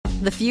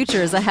The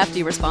future is a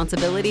hefty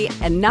responsibility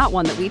and not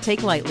one that we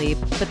take lightly.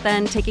 But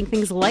then taking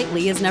things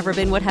lightly has never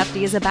been what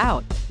Hefty is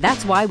about.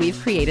 That's why we've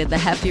created the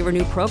Hefty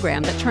Renew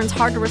program that turns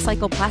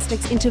hard-to-recycle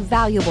plastics into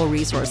valuable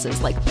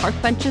resources like park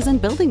benches and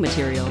building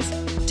materials.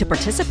 To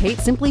participate,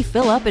 simply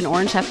fill up an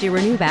orange Hefty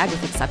Renew bag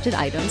with accepted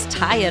items,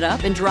 tie it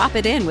up, and drop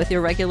it in with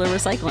your regular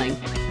recycling.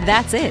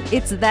 That's it.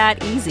 It's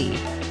that easy.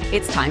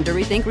 It's time to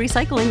rethink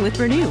recycling with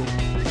Renew.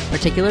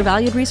 Particular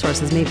valued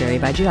resources may vary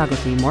by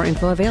geography. More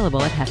info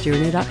available at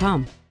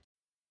heftyrenew.com.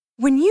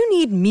 When you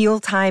need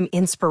mealtime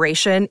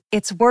inspiration,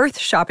 it's worth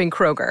shopping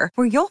Kroger,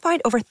 where you'll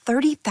find over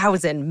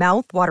 30,000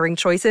 mouth-watering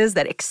choices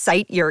that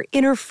excite your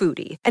inner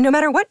foodie. And no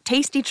matter what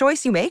tasty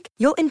choice you make,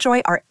 you'll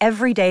enjoy our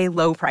everyday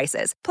low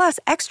prices, plus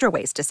extra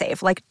ways to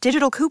save, like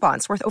digital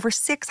coupons worth over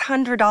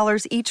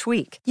 $600 each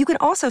week. You can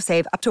also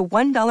save up to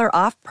 $1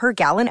 off per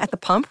gallon at the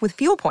pump with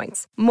fuel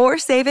points. More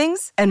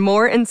savings and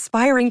more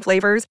inspiring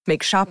flavors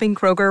make shopping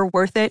Kroger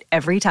worth it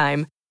every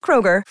time.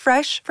 Kroger,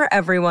 fresh for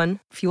everyone.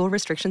 Fuel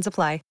restrictions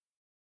apply.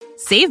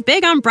 Save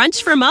big on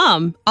brunch for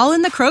mom, all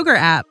in the Kroger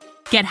app.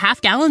 Get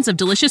half gallons of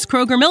delicious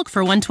Kroger milk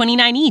for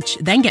 $1.29 each.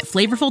 Then get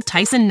flavorful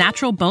Tyson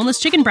natural boneless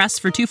chicken breasts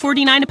for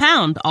 $2.49 a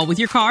pound, all with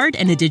your card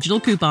and a digital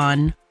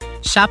coupon.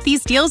 Shop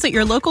these deals at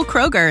your local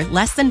Kroger,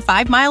 less than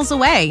 5 miles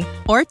away.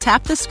 Or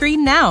tap the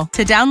screen now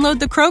to download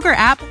the Kroger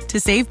app to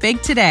save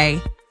big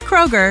today.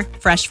 Kroger,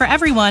 fresh for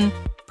everyone.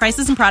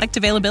 Prices and product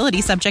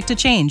availability subject to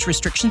change.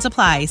 Restrictions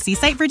apply. See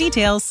site for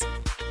details.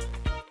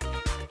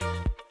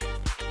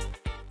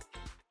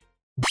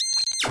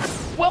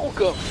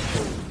 Welcome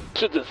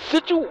to the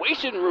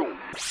Situation Room.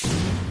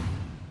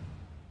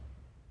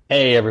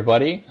 Hey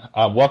everybody,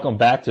 welcome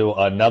back to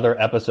another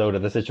episode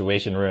of the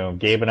Situation Room.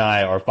 Gabe and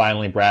I are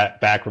finally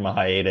back from a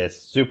hiatus,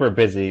 super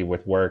busy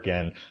with work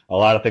and a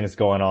lot of things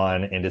going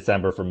on in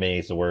December for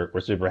me. So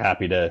we're super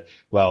happy to,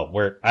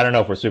 I don't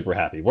know if we're super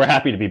happy. We're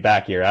happy to be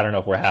back here. I don't know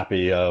if we're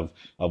happy of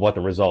what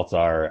the results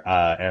are,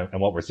 and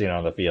what we're seeing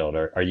on the field.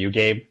 Are you,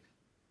 Gabe?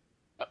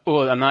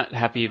 Well, I'm not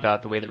happy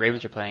about the way the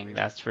Ravens are playing,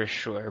 that's for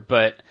sure.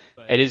 But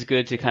it is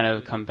good to kind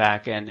of come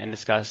back and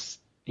discuss,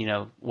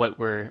 what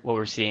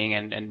we're seeing.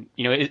 And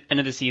end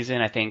of the season,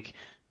 I think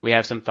we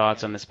have some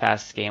thoughts on this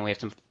past game. We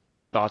have some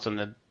thoughts on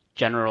the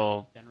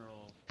general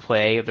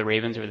play of the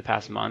Ravens over the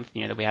past month,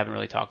 that we haven't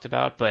really talked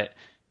about. But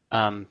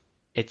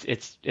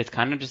it's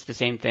kind of just the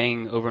same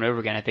thing over and over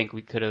again. I think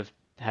we could have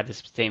had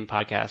this same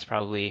podcast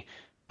probably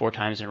 4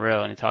 times in a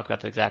row and talk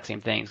about the exact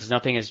same things, because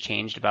nothing has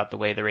changed about the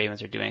way the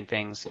Ravens are doing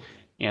things.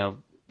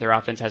 Their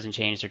offense hasn't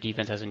changed, their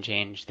defense hasn't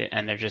changed,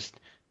 and they're just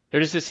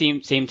the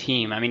same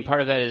team. I mean, part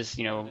of that is,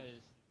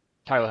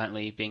 Tyler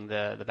Huntley being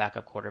the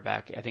backup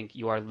quarterback. I think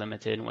you are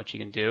limited in what you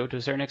can do to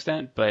a certain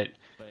extent, but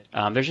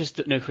there's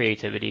just no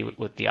creativity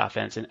with the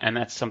offense, and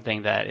that's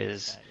something that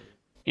is,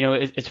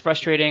 it's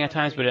frustrating at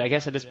times, but I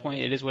guess at this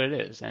point it is what it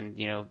is, and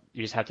you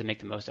just have to make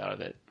the most out of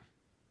it.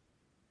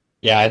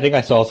 Yeah, I think I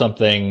saw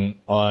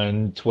something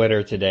on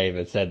Twitter today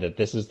that said that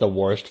this is the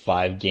worst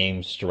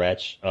 5-game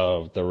stretch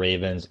of the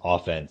Ravens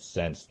offense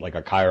since like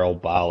a Kyle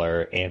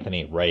Ballard,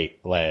 Anthony Wright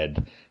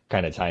led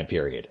kind of time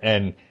period.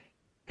 And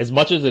as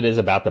much as it is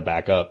about the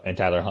backup and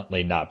Tyler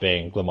Huntley not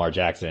being Lamar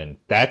Jackson,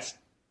 that's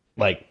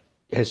like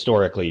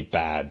historically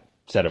bad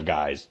set of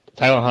guys.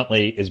 Tyler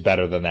Huntley is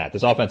better than that.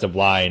 This offensive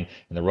line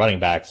and the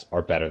running backs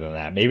are better than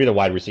that. Maybe the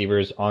wide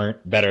receivers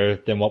aren't better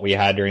than what we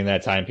had during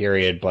that time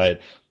period, but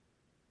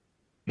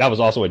that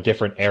was also a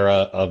different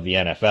era of the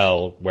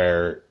NFL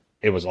where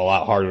it was a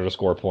lot harder to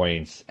score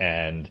points,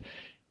 and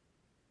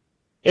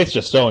it's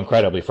just so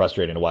incredibly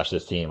frustrating to watch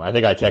this team. I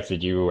think I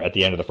texted you at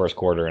the end of the first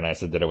quarter and I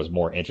said that it was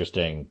more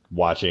interesting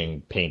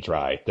watching paint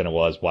dry than it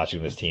was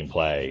watching this team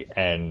play.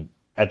 And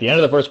at the end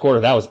of the first quarter,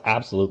 that was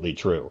absolutely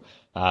true.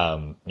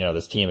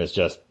 This team is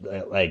just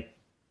like,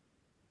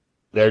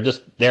 they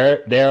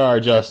are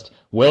just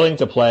willing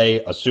to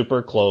play a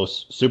super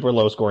close, super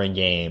low scoring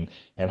game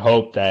and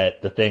hope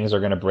that the things are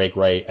going to break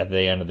right at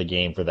the end of the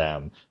game for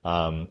them.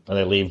 And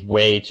they leave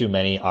way too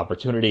many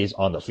opportunities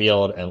on the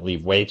field and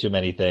leave way too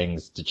many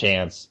things to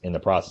chance in the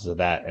process of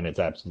that. And it's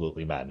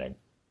absolutely maddening.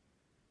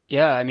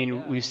 Yeah. I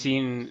mean, we've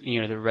seen,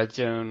 the red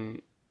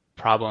zone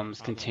problems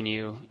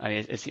continue. I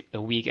mean, it's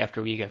a week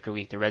after week after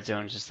week. The red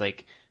zone is just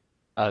like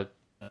a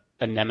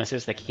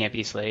nemesis that can't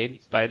be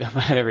slayed by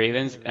the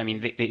Ravens. I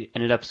mean, they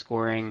ended up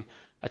scoring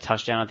a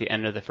touchdown at the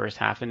end of the first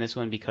half in this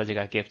one because they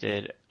got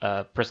gifted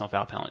a personal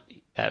foul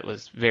penalty that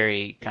was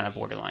very kind of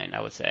borderline,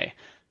 I would say.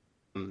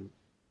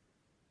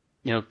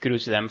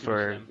 Kudos to them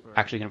for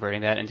actually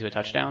converting that into a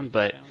touchdown,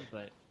 but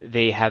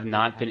they have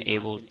not been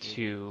able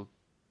to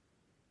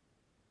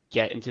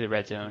get into the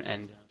red zone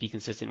and be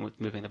consistent with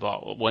moving the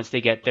ball. Once they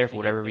get there, for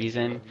whatever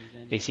reason,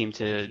 they seem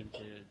to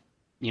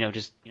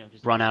just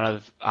run out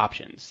of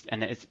options.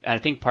 And I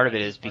think part of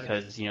it is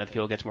because, the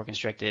field gets more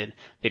constricted.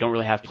 They don't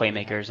really have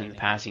playmakers in the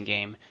passing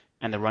game.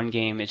 And the run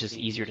game is just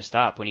easier to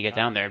stop when you get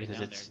down there because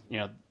it's,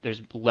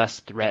 there's less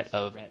threat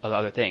of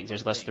other things.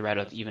 There's less threat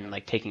of even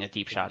like taking a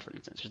deep shot, for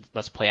instance. There's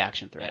less play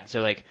action threat.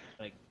 So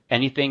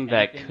anything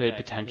that could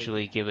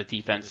potentially give a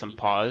defense some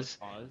pause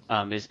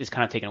is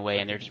kind of taken away,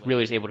 and they're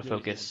just able to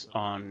focus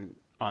on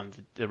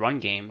the run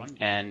game.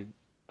 And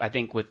I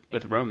think with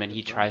Roman,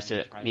 he tries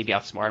to maybe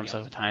outsmart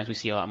himself at times. We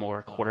see a lot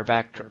more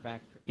quarterback,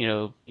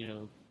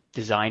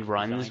 designed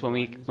runs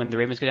when the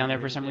Ravens go down there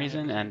for some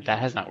reason, and that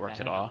has not worked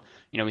at all.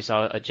 We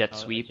saw a jet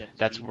sweep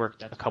that's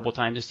worked a couple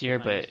times this year,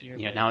 but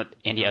now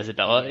Andy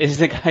Isabella is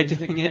the guy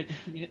doing it,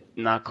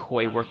 not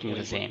quite working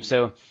the same.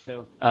 So,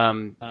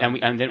 and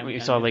then we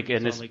saw like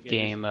in this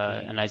game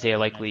an Isaiah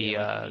Likely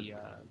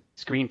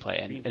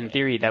screenplay, and in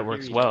theory that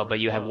works well, but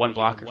you have one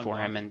blocker for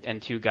him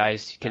and two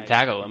guys can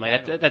tackle him.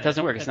 Like that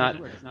doesn't work. It's not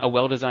a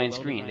well-designed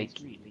screen.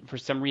 For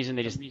some reason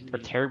they just are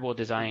terrible at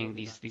designing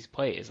these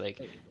plays. Like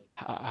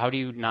how do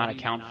you not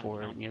account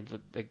for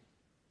the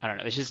I don't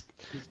know. It just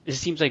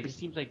seems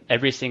like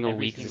every single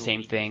week is the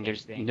same thing.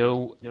 There's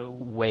no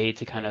way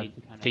to kind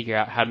of figure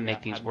out how to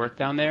make things work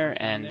down there,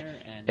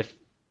 and if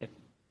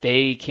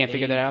they can't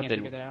figure that out,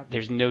 then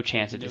there's no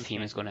chance that this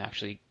team is going to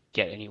actually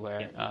get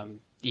anywhere.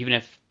 Even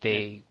if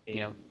they're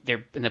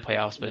in the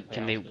playoffs, but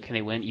can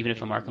they win? Even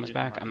if Lamar comes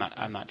back,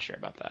 I'm not sure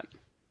about that.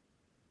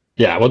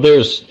 Yeah, well,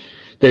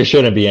 there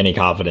shouldn't be any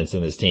confidence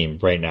in this team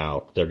right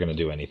now. They're going to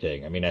do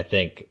anything. I mean, I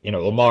think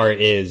Lamar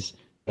is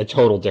a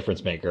total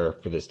difference maker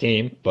for this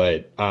team,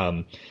 but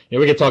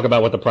we could talk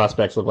about what the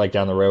prospects look like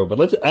down the road. But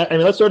let's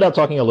start out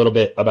talking a little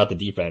bit about the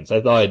defense. I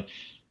thought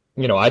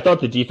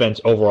the defense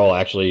overall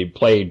actually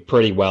played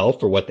pretty well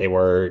for what they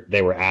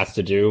were asked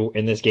to do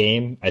in this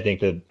game. I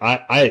think that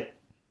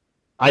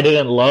I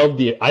don't love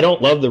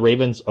the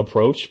Ravens'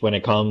 approach when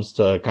it comes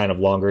to kind of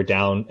longer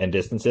down and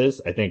distances.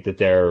 I think that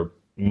they're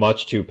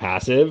much too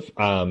passive,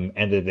 and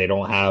that they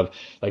don't have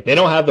the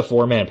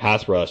 4-man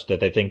pass rush that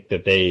they think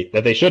that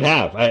they should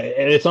have.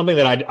 And it's something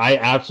that I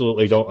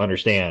absolutely don't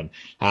understand,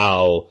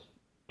 how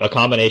a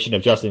combination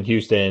of Justin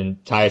Houston,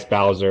 Tyus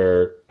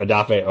Bowser,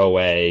 Odafe Owe,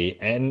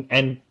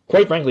 and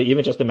quite frankly,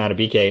 even Justin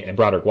Madubuike and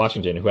Broderick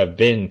Washington, who have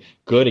been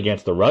good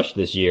against the rush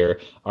this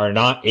year, are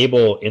not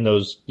able in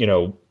those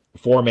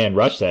 4-man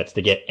rush sets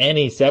to get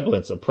any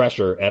semblance of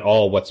pressure at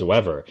all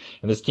whatsoever.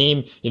 And this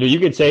team, you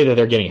could say that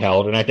they're getting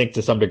held, and I think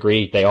to some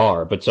degree they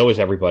are, but so is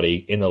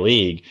everybody in the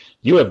league.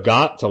 You have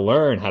got to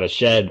learn how to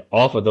shed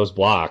off of those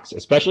blocks,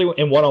 especially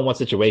in one-on-one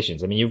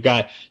situations. I mean, you're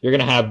going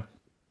to have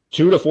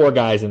 2 to 4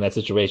 guys in that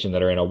situation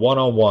that are in a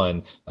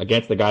one-on-one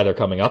against the guy they're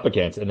coming up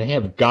against, and they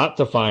have got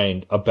to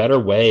find a better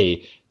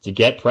way to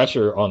get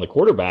pressure on the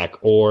quarterback,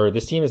 or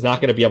this team is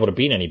not going to be able to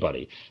beat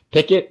anybody.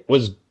 Pickett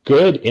was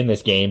good in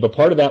this game, but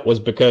part of that was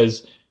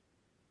because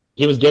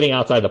he was getting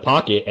outside the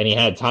pocket and he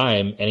had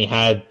time and he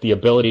had the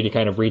ability to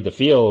kind of read the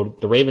field.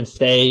 The Ravens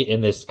stay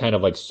in this kind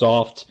of like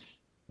soft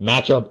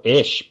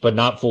matchup-ish, but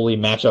not fully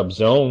matchup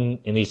zone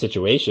in these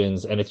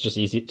situations, and it's just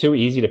too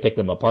easy to pick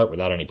them apart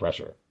without any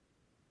pressure.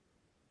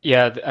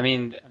 Yeah, I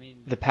mean,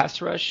 the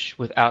pass rush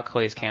without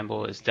Calais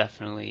Campbell is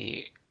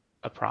definitely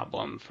a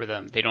problem for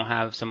them. They don't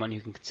have someone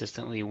who can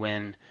consistently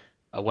win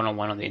a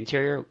one-on-one on the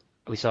interior.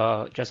 We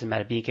saw Justin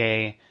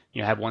Madubuike,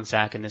 have 1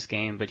 sack in this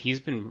game, but he's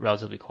been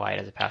relatively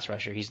quiet as a pass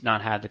rusher. He's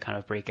not had the kind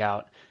of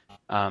breakout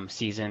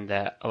season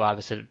that a lot of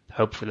us had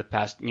hoped for the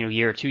past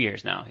year or 2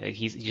 years now. Like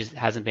he just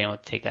hasn't been able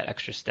to take that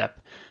extra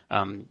step.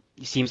 It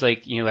seems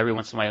like every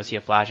once in a while you'll see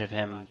a flash of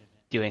him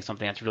doing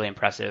something that's really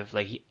impressive.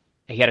 Like he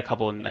had a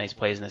couple of nice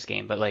plays in this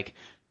game, but like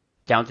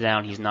down to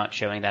down, he's not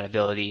showing that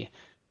ability.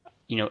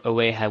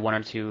 Owe had 1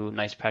 or 2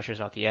 nice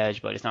pressures off the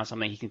edge, but it's not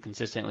something he can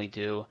consistently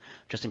do.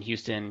 Justin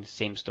Houston,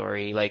 same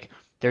story. Like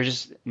they're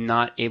just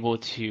not able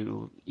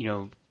to,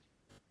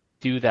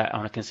 do that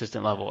on a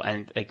consistent level.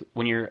 And like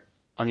when you're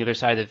on the other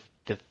side of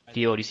the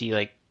field, you see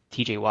like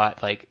TJ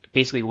Watt like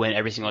basically win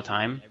every single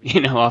time,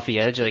 off the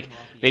edge. Like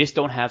they just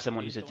don't have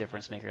someone who's a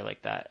difference maker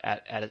like that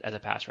as a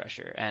pass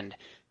rusher. And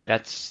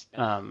that's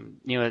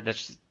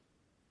that's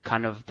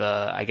kind of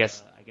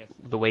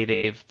the way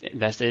they've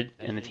invested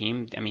in the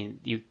team. I mean,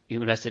 you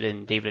invested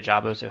in David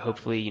Ojabo, so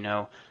hopefully,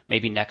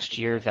 maybe next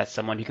year if that's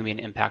someone who can be an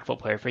impactful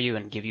player for you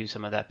and give you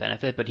some of that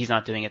benefit, but he's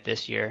not doing it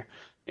this year.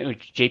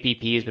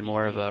 JPP has been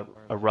more of a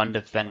run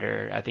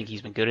defender. I think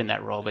he's been good in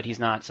that role, but he's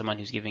not someone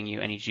who's giving you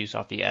any juice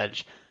off the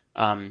edge.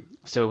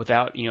 So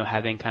without,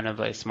 having kind of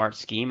a smart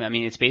scheme, I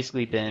mean, it's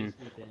basically been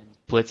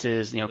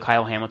blitzes.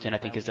 Kyle Hamilton, I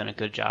think, has done a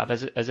good job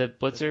as a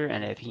blitzer,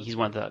 and I think he's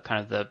one of the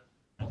kind of the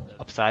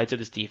upsides of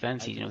this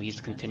defense.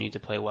 He's continued to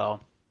play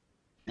well,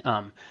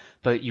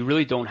 but you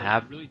really don't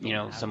have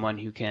someone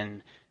who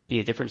can be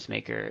a difference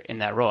maker in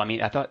that role. I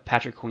mean, I thought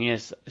Patrick Queen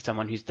is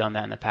someone who's done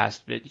that in the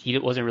past, but he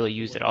wasn't really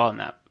used at all in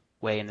that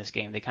way in this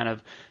game. They kind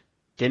of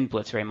didn't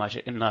blitz very much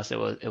unless it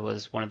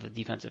was one of the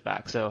defensive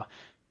backs. So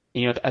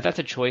that's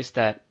a choice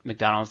that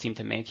McDonald seemed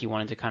to make. He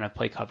wanted to kind of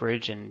play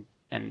coverage and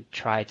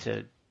try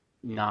to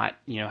not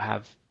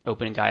have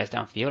opening guys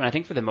downfield, and I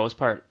think for the most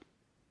part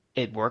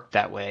it worked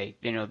that way.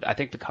 I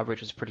think the coverage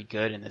was pretty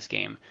good in this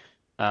game.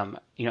 I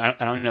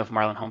don't know if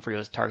Marlon Humphrey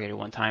was targeted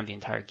one time the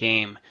entire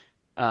game.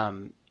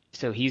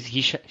 So he's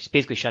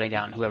basically shutting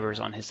down whoever's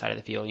on his side of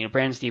the field.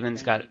 Brandon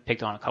Stevens got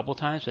picked on a couple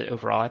times, but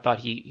overall I thought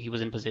he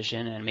was in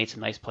position and made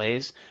some nice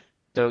plays.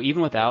 So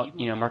even without,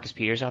 Marcus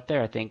Peters out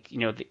there, I think,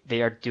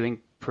 they are doing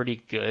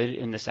pretty good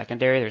in the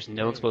secondary. There's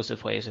no explosive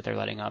plays that they're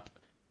letting up.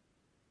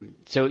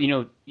 So,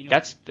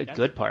 that's the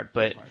good part.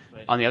 But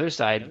on the other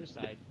side,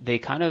 they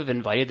kind of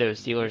invited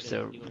those Steelers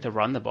to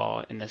run the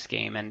ball in this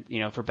game.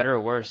 And, for better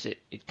or worse,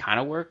 it kind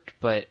of worked,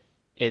 but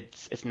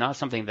it's not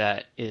something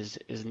that is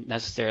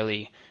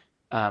necessarily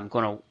going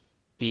to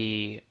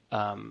be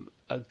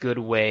a good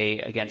way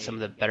against some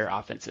of the better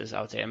offenses,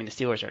 I would say. I mean, the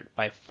Steelers are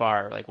by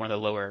far like one of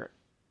the lower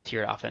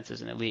tier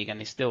offenses in the league, and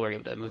they still were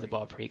able to move the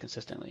ball pretty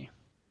consistently.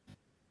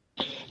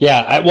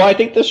 Yeah, I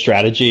think the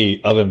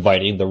strategy of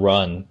inviting the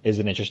run is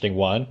an interesting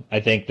one. I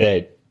think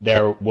that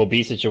there will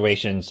be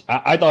situations.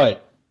 I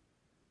thought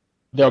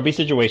there will be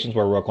situations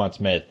where Roquan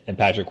Smith and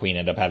Patrick Queen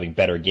end up having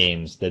better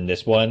games than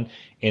this one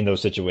in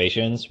those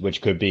situations,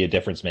 which could be a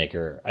difference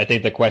maker. I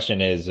think the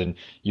question is, and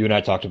you and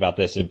I talked about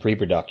this in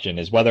pre-production,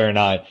 is whether or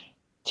not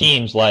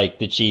teams like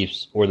the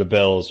Chiefs or the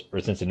Bills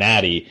or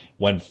Cincinnati,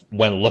 when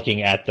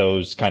looking at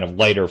those kind of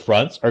lighter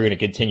fronts, are going to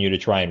continue to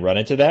try and run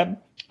into them.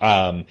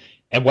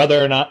 And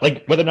whether or not you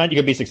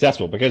can be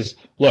successful. Because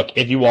look,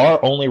 if you are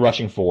only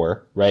rushing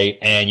 4, right,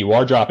 and you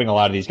are dropping a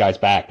lot of these guys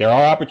back, there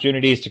are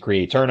opportunities to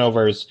create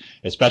turnovers,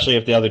 especially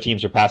if the other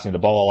teams are passing the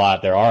ball a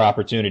lot. There are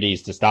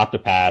opportunities to stop the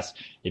pass.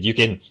 If you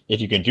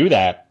can do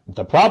that,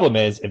 the problem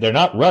is if they're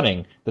not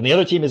running, then the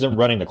other team isn't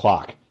running the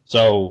clock.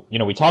 So,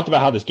 we talked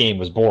about how this game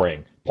was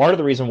boring. Part of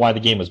the reason why the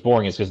game was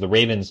boring is because the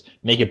Ravens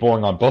make it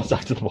boring on both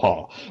sides of the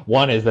ball.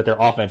 One is that their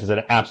offense is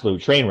an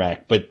absolute train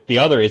wreck, but the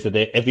other is that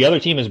if the other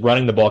team is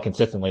running the ball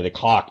consistently, the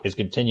clock is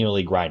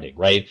continually grinding,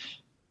 right?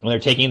 When they're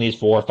taking these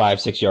 4,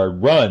 5, 6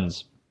 yard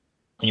runs,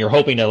 and you're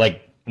hoping to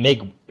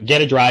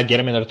get a drive, get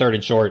them in the 3rd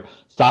and short,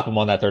 stop them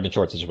on that 3rd and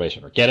short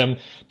situation, or get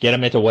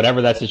them into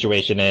whatever that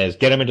situation is,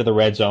 get them into the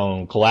red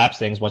zone, collapse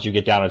things once you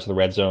get down into the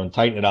red zone,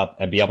 tighten it up,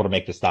 and be able to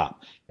make the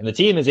stop. And the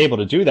team is able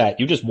to do that.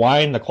 You just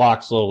wind the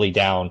clock slowly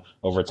down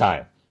over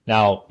time.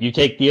 Now, you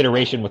take the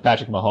iteration with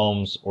Patrick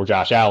Mahomes or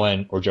Josh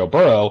Allen or Joe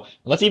Burrow, and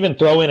let's even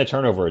throw in a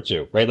turnover or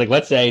two, right? Like,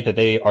 let's say that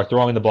they are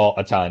throwing the ball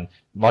a ton.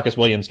 Marcus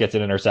Williams gets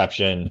an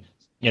interception.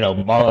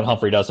 Marlon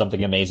Humphrey does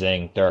something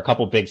amazing. There are a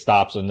couple big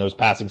stops in those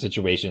passing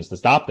situations to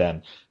stop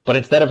them. But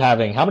instead of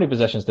having, how many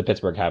possessions did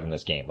Pittsburgh have in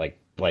this game?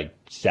 Like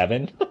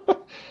 7?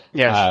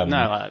 Yeah,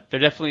 not a lot. They're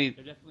definitely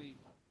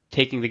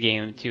taking the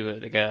game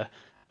to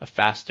a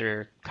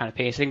faster kind of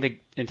pace. I think the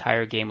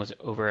entire game was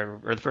over,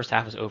 or the first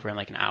half was over in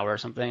like an hour or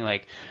something.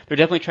 Like, they're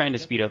definitely trying to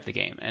speed up the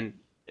game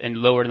and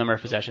lower the number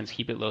of possessions,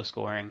 keep it low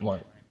scoring.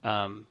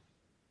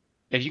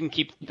 If you can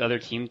keep the other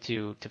team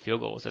to field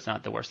goals, that's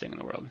not the worst thing in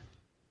the world.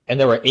 And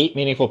there were 8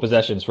 meaningful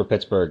possessions for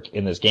Pittsburgh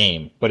in this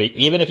game. But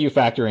even if you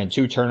factor in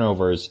 2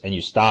 turnovers and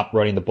you stop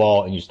running the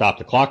ball and you stop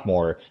the clock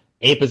more,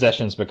 8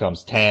 possessions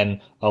becomes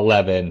 10,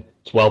 11,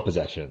 12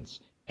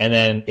 possessions. And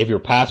then if your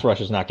pass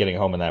rush is not getting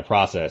home in that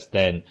process,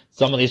 then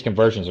some of these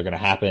conversions are going to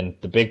happen.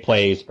 The big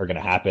plays are going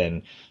to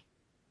happen.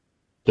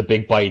 The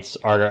big bites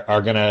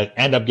are going to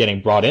end up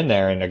getting brought in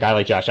there, and a guy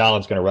like Josh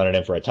Allen's going to run it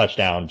in for a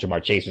touchdown.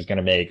 Jamar Chase is going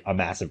to make a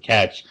massive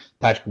catch.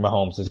 Patrick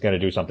Mahomes is going to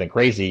do something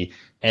crazy.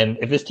 And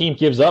if this team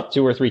gives up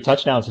 2 or 3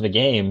 touchdowns in a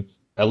game,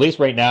 at least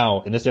right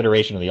now in this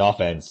iteration of the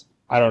offense,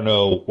 I don't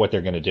know what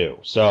they're going to do.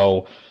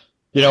 So,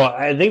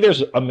 I think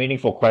there's a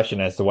meaningful question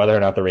as to whether or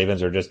not the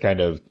Ravens are just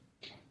kind of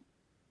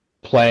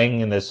playing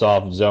in this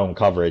soft zone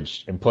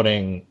coverage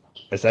and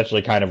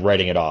essentially kind of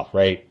writing it off,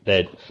 right?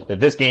 That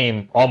this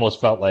game almost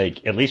felt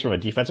like, at least from a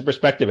defensive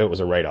perspective, it was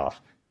a write-off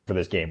for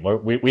this game.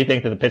 We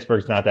think that the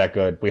Pittsburgh's not that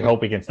good. We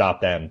hope we can stop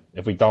them.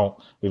 If we don't,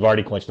 we've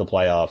already clinched the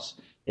playoffs.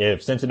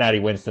 If Cincinnati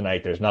wins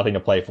tonight, there's nothing to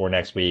play for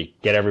next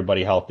week. Get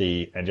everybody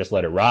healthy and just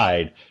let it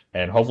ride.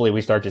 And hopefully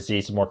we start to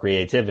see some more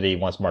creativity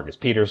once Marcus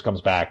Peters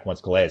comes back,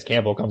 once Calais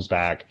Campbell comes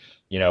back.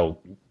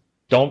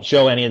 Don't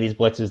show any of these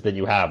blitzes that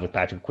you have with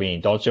Patrick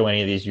Queen. Don't show any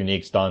of these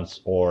unique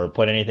stunts or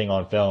put anything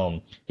on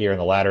film here in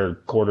the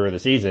latter quarter of the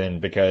season,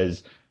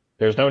 because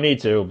there's no need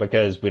to,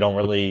 because we don't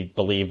really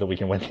believe that we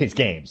can win these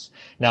games.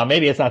 Now,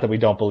 maybe it's not that we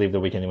don't believe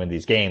that we can win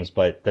these games,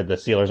 but that the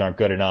Steelers aren't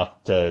good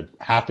enough to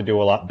have to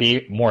do a lot,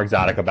 be more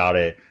exotic about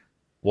it.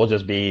 We'll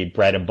just be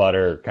bread and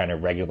butter, kind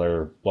of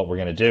regular what we're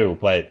going to do.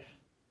 But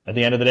at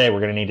the end of the day,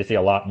 we're going to need to see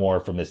a lot more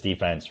from this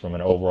defense from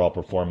an overall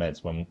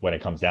performance when it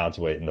comes down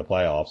to it in the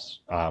playoffs,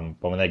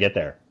 but when they get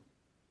there.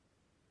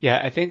 Yeah,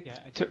 I think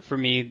for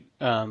me,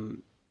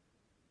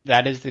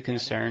 that is the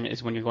concern,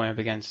 is when you're going up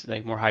against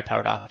like more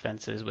high-powered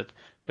offenses with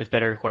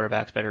better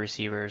quarterbacks, better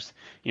receivers.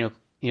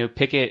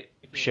 Pickett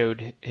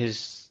showed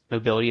his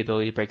ability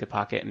to break the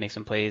pocket and make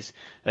some plays.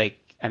 That's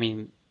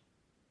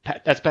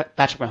Patrick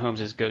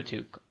Mahomes'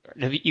 go-to.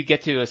 If you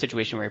get to a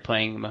situation where you're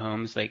playing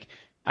Mahomes,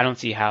 I don't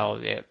see how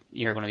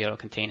you're going to be able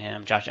to contain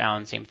him. Josh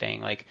Allen, same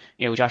thing.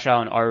 Josh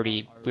Allen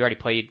we already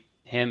played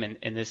him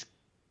in this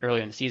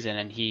earlier in the season,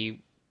 and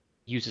he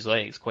used his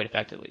legs quite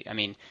effectively. I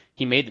mean,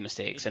 he made the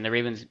mistakes, and the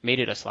Ravens made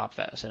it a slop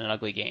fest and an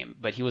ugly game,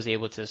 but he was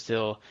able to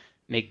still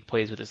make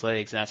plays with his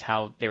legs, and that's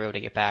how they were able to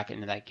get back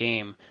into that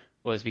game.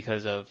 was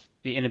because of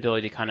the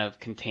inability to kind of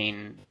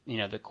contain,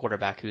 the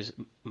quarterback who's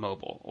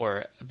mobile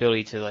or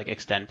ability to like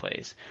extend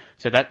plays.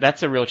 So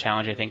that's a real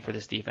challenge, I think, for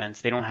this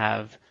defense. They don't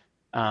have,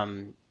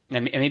 and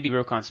maybe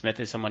Roquan Smith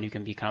is someone who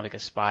can be kind of like a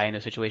spy in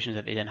those situations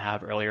that they didn't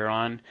have earlier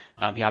on.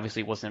 He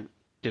obviously wasn't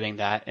doing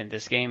that in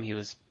this game. He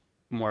was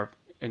more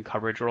in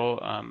coverage role.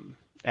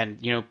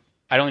 And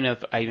I don't know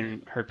if I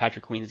even heard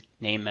Patrick Queen's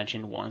name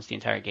mentioned once the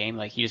entire game.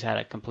 Like he just had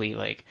a complete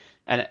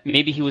and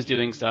maybe he was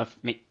doing stuff.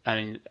 I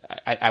mean,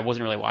 I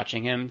wasn't really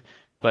watching him,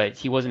 but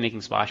he wasn't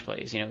making splash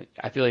plays.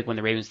 I feel like when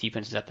the Ravens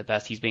defense is at the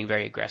best, he's being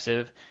very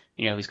aggressive.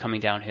 He's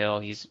coming downhill.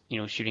 He's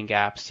shooting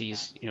gaps.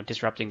 He's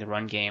disrupting the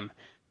run game.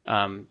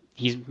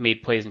 He's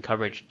made plays in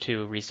coverage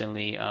too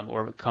recently,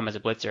 or come as a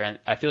blitzer, and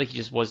I feel like he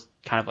just was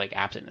kind of like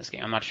absent in this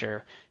game. I'm not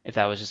sure if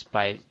that was just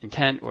by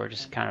intent or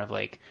just kind of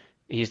like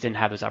he just didn't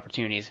have those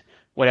opportunities.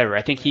 Whatever.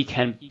 I think he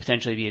can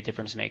potentially be a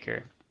difference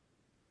maker.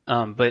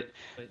 But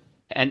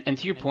to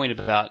your point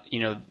about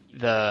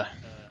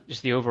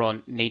just the overall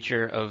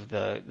nature of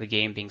the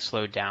game being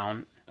slowed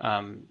down.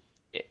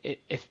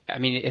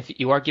 If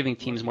you are giving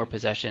teams more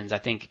possessions, I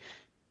think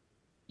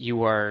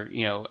you are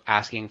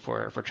asking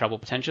for trouble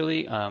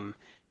potentially.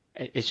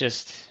 It's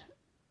just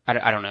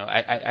I don't know.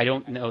 I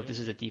don't know if this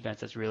is a defense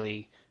that's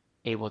really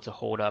able to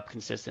hold up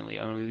consistently.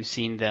 I mean, we've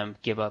seen them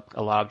give up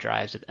a lot of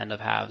drives at the end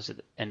of halves, at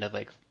the end of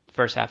like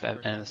first half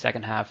and the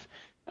second half.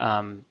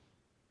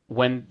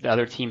 When the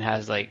other team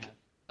has like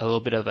a little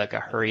bit of like a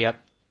hurry up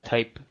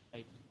type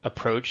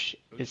approach,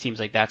 it seems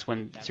like that's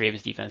when the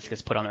Ravens defense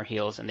gets put on their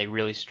heels and they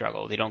really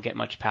struggle. They don't get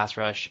much pass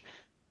rush,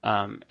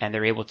 and teams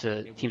are able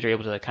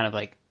to kind of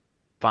like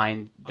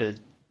find the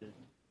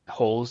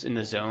holes in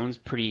the zones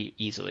pretty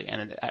easily.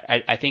 And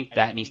I think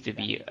that needs to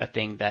be a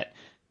thing that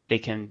they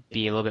can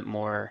be a little bit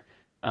more,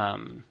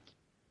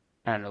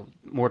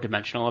 more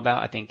dimensional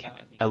about. I think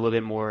a little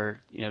bit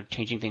more,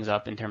 changing things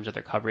up in terms of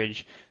their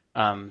coverage.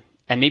 And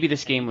maybe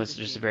this game was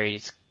just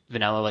very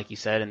vanilla, like you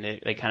said, and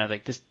they kind of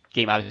like this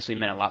game obviously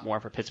meant a lot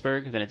more for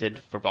Pittsburgh than it did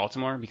for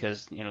Baltimore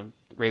because,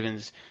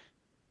 Ravens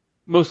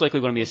most likely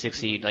going to be a 6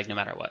 seed, like no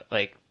matter what.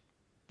 Like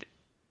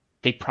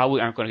they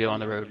probably aren't going to go on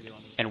the road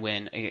and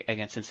win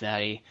against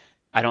Cincinnati.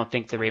 I don't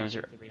think the Ravens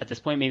are at this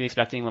point maybe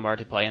expecting Lamar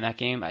to play in that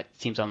game. It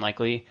seems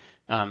unlikely.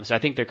 So I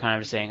think they're kind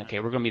of just saying, okay,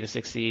 we're going to be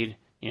the 6th seed.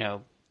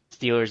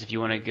 Steelers, if you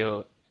want to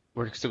go,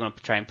 we're still going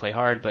to try and play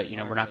hard, but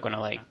we're not going to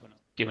like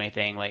do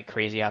anything like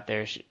crazy out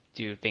there.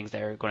 Do things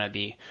that are going to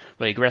be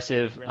really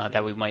aggressive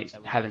that we might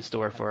have in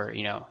store for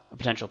a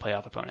potential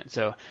playoff opponent.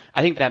 So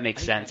I think that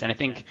makes sense, and I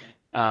think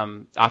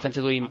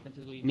offensively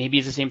maybe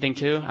it's the same thing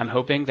too. I'm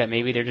hoping that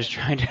maybe they're just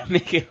trying to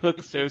make it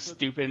look so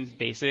stupid and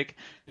basic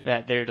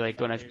that they're like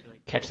going to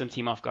catch some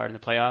team off guard in the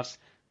playoffs.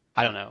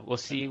 I don't know. We'll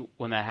see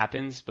when that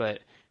happens, but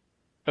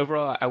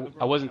overall,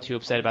 I wasn't too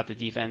upset about the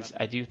defense.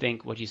 I do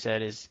think what you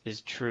said is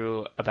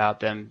true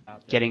about them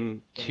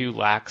getting too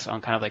lax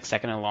on kind of like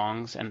second and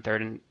longs and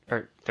third and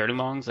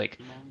longs. Like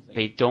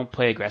they don't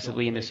play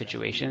aggressively in those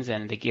situations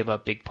and they give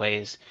up big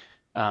plays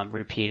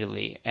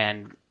repeatedly.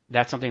 And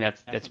that's something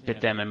that's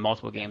bit them in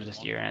multiple games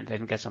this year. And I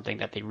think that's something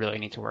that they really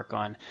need to work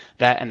on.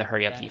 That and the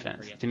hurry up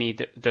defense. To me,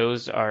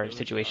 those are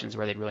situations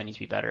where they really need to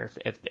be better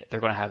if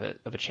they're going to have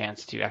a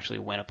chance to actually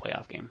win a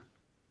playoff game.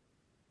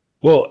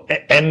 Well,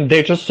 and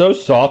they're just so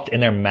soft in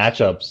their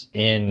matchups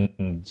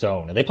in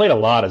zone. And they played a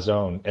lot of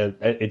zone,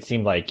 it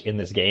seemed like, in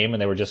this game,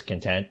 and they were just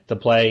content to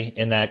play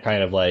in that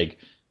kind of like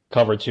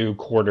cover 2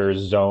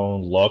 quarters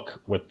zone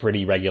look with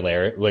pretty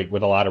regular, like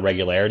with a lot of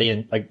regularity.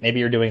 And like maybe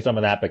you're doing some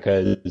of that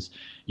because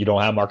you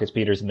don't have Marcus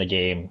Peters in the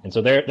game. And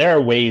so there are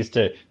ways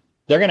they're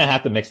going to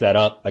have to mix that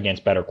up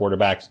against better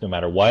quarterbacks no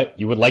matter what.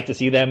 You would like to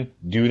see them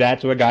do that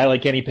to a guy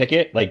like Kenny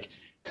Pickett. Like,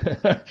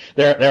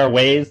 there are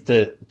ways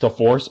to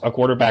force a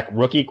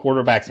rookie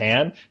quarterback's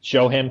hand,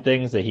 show him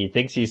things that he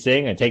thinks he's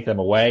seeing and take them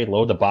away,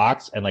 load the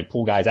box and like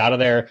pull guys out of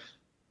there.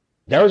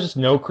 There was just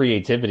no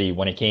creativity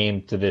when it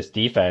came to this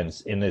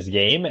defense in this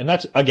game. And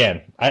that's,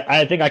 again,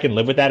 I think I can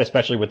live with that,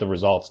 especially with the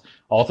results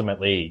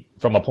ultimately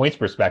from a points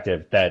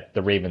perspective that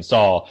the Ravens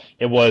saw.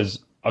 It was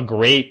a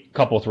great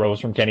couple throws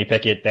from Kenny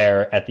Pickett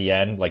there at the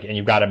end. Like, and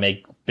you've got to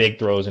make big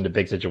throws into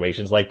big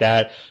situations like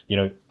that.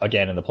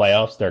 Again, in the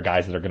playoffs, there are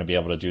guys that are going to be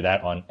able to do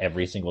that on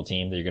every single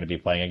team that you're going to be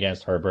playing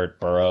against. Herbert,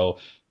 Burrow,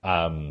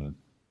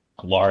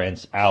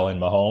 Lawrence, Allen,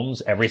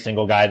 Mahomes. Every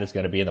single guy that's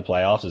going to be in the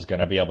playoffs is going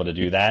to be able to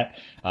do that.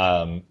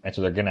 And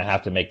so they're going to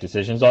have to make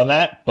decisions on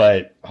that.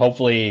 But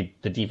hopefully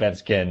the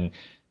defense can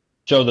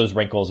show those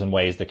wrinkles in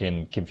ways that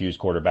can confuse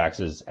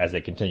quarterbacks as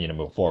they continue to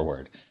move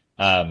forward.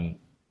 You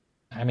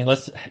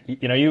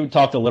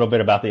talked a little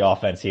bit about the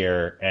offense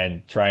here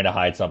and trying to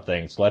hide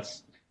something. So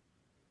let's,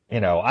 I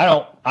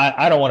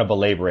don't want to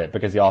belabor it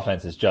because the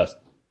offense is just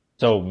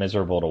so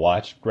miserable to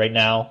watch right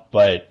now.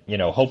 But,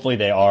 hopefully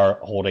they are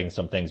holding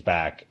some things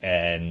back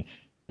and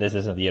this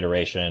isn't the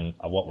iteration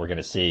of what we're going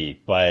to see.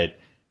 But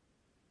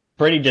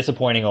pretty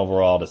disappointing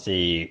overall to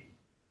see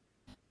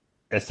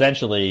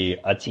essentially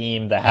a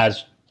team that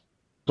has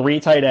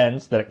 3 tight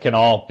ends that can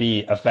all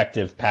be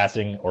effective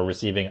passing or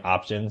receiving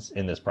options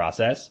in this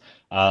process.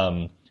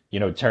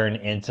 turn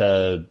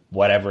into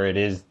whatever it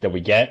is that we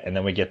get, and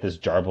then we get this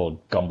jarbled,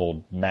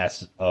 gumbled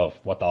mess of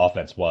what the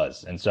offense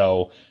was. And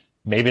so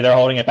maybe they're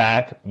holding it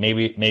back,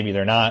 maybe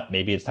they're not,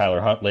 maybe it's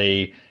Tyler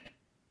Huntley.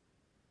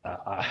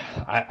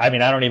 I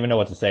mean, I don't even know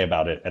what to say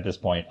about it at this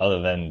point,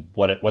 other than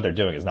what they're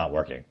doing is not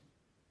working.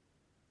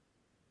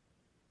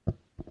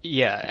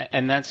 Yeah,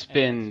 and that's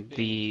been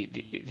the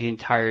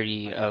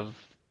entirety of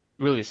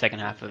really the second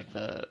half of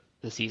the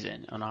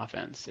season on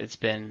offense. It's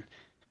been,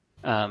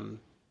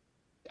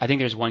 I think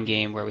there's one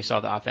game where we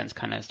saw the offense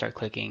kind of start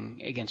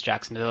clicking against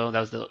Jacksonville. That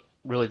was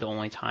really the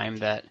only time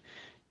that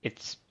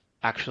it's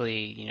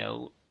actually,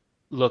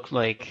 looked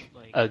like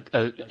a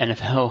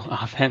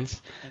NFL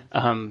offense.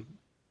 And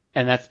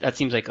that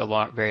seems like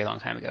very long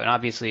time ago. And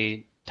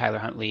obviously Tyler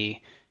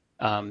Huntley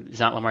is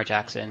not Lamar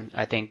Jackson.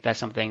 I think that's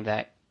something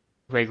that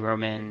Greg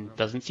Roman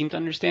doesn't seem to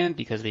understand,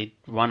 because they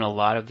run a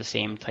lot of the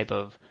same type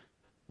of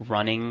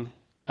running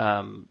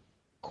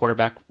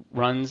quarterback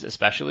runs,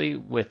 especially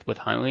with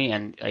Huntley,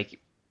 and like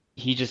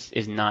he just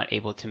is not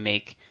able to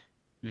make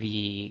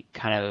the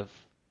kind of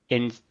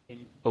in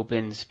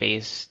open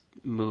space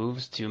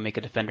moves to make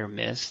a defender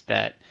miss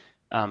that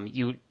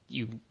you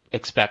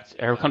expect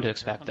or come to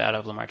expect out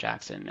of Lamar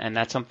Jackson. And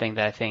that's something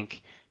that I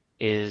think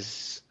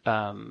is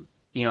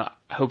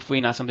hopefully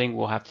not something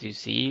we'll have to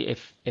see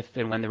if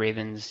and when the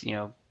Ravens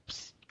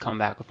come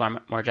back with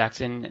Lamar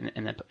Jackson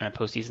in a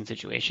postseason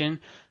situation.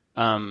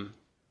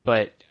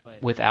 But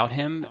without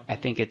him, I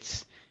think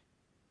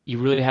you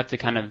really have to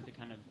kind of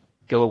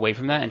go away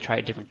from that and try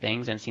different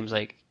things. And it seems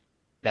like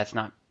that's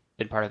not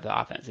been part of the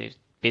offense. They've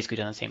basically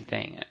done the same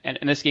thing. And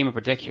in this game in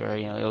particular,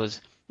 it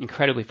was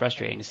incredibly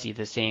frustrating to see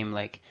the same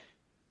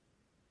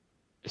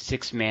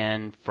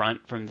six-man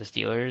front from the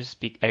Steelers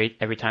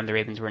every time the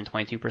Ravens were in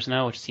 22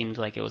 personnel, which seemed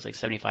like it was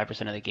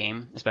 75% of the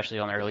game, especially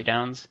on the early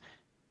downs.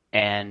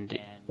 And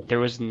there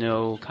was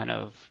no kind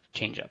of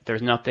change-up. There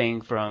was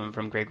nothing from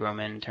Greg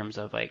Roman in terms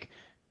of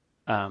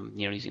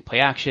using play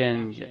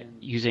action,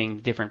 using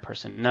different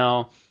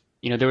personnel.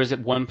 There was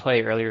one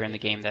play earlier in the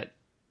game that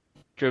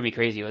drove me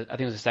crazy. I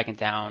think it was a second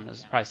down. It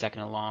was probably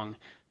second and long.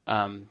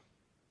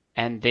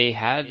 And they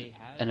had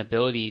an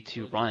ability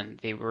to run.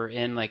 They were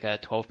in a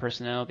 12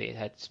 personnel. They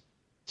had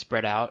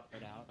spread out.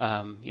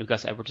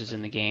 Gus Edwards is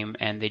in the game,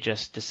 and they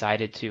just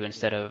decided to,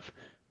 instead of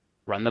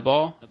run the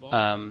ball,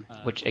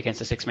 which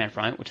against a six-man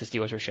front, which the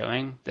Steelers were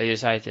showing, they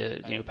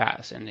decided to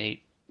pass. And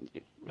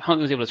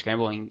Huntley was able to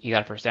scramble, and he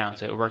got a first down,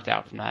 so it worked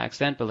out from that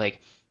extent. But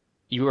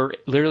you were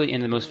literally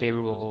in the most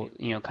favorable,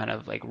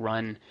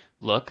 run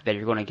look that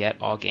you're going to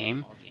get all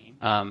game,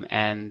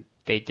 and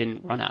they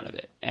didn't run out of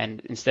it.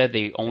 And instead,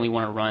 they only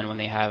want to run when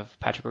they have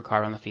Patrick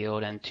Ricard on the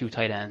field and two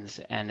tight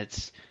ends. And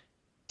it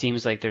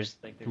seems like there's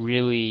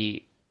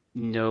really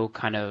no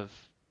kind of,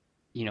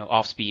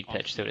 off-speed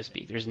pitch, so to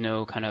speak. There's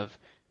no kind of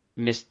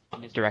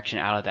misdirection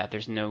out of that.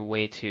 There's no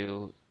way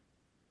to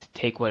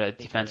take what a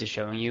defense is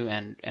showing you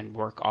and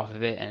work off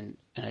of it and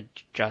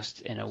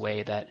adjust in a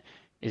way that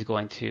is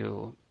going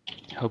to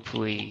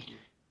hopefully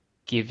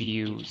give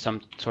you some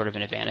sort of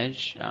an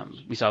advantage.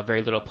 We saw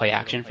very little play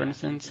action, for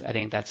instance. I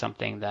think that's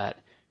something that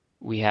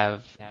we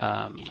have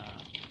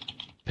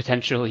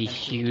potentially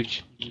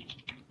huge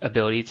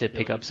ability to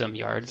pick up some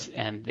yards,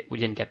 and we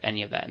didn't get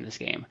any of that in this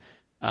game,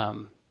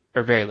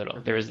 or very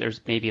little.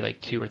 There's maybe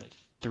 2 or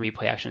 3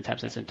 play action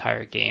attempts in this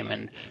entire game,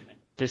 and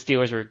the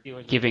Steelers were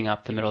giving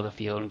up the middle of the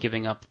field and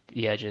giving up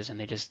the edges, and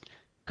they just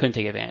couldn't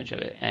take advantage of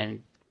it.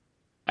 And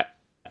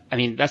I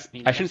mean,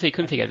 I shouldn't say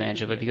couldn't take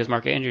advantage of it, because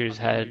Mark Andrews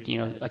had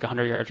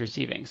 100 yards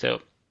receiving, so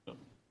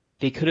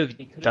they could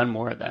have done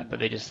more of that, but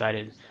they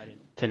decided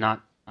to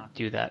not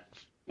do that.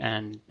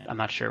 And I'm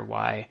not sure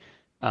why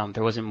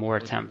there wasn't more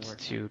attempts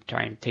to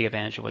try and take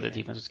advantage of what the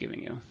defense was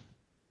giving you.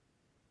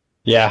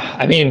 Yeah,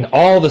 I mean,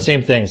 all the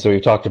same things that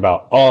we've talked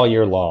about all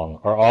year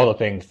long are all the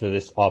things that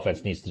this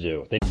offense needs to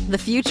do. The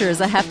future is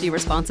a hefty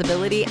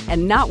responsibility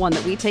and not one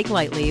that we take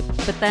lightly,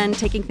 but then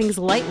taking things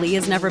lightly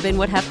has never been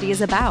what Hefty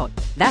is about.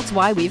 That's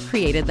why we've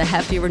created the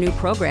Hefty Renew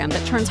program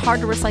that turns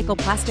hard-to-recycle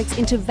plastics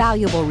into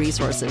valuable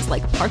resources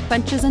like park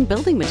benches and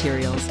building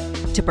materials.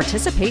 To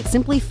participate,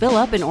 simply fill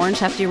up an orange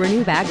Hefty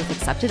Renew bag with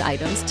accepted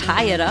items,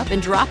 tie it up,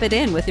 and drop it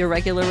in with your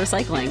regular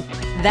recycling.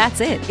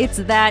 That's it. It's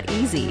that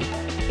easy.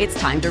 It's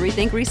time to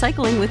rethink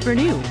recycling with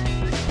Renew.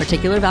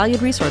 Particular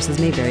valued resources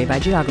may vary by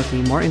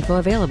geography. More info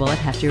available at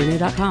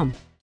heftyrenew.com.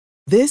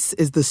 This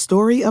is the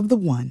story of the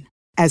one.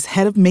 As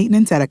head of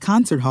maintenance at a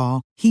concert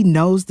hall, he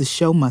knows the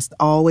show must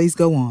always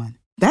go on.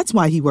 That's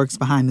why he works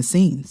behind the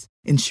scenes,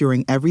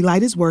 ensuring every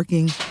light is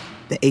working,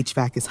 the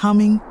HVAC is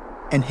humming,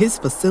 and his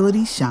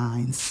facility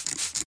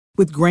shines.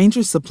 With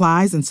Grainger's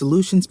supplies and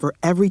solutions for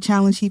every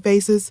challenge he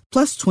faces,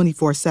 plus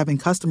 24/7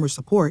 customer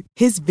support,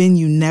 his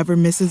venue never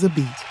misses a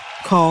beat.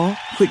 Call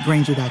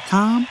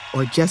quickgrainger.com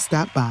or just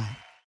stop by.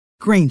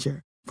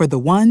 Grainger, for the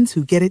ones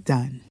who get it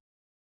done.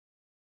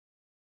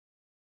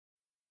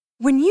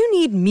 When you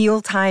need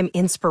mealtime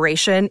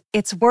inspiration,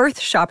 it's worth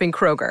shopping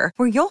Kroger,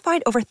 where you'll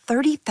find over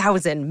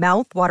 30,000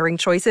 mouth-watering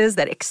choices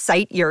that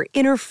excite your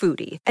inner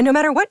foodie. And no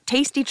matter what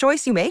tasty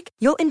choice you make,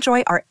 you'll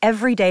enjoy our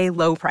everyday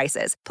low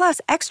prices, plus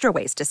extra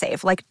ways to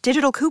save, like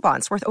digital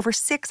coupons worth over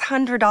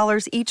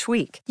 $600 each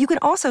week. You can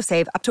also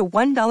save up to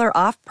 $1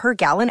 off per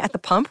gallon at the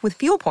pump with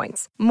fuel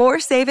points. More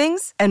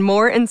savings and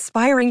more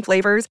inspiring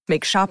flavors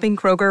make shopping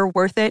Kroger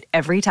worth it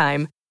every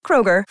time.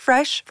 Kroger,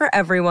 fresh for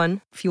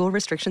everyone. Fuel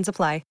restrictions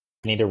apply.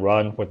 Need to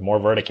run with more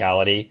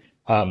verticality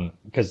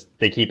because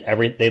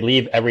they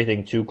leave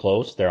everything too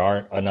close. There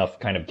aren't enough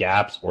kind of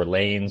gaps or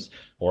lanes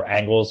or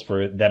angles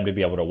for them to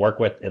be able to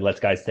work with. It lets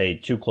guys stay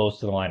too close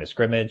to the line of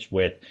scrimmage,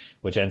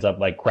 which ends up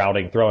like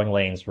crowding throwing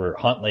lanes for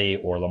Huntley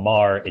or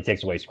Lamar. It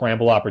takes away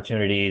scramble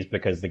opportunities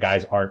because the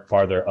guys aren't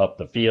farther up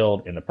the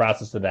field in the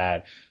process of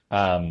that.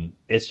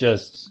 It's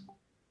just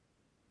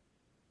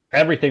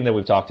everything that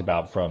we've talked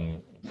about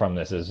from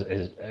this is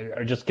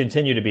just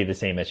continue to be the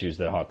same issues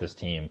that haunt this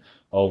team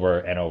over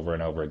and over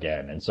and over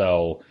again. And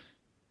so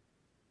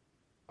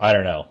I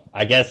don't know.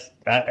 I guess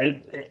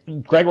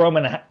Greg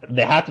Roman,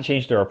 they have to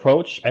change their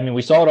approach. I mean,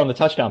 we saw it on the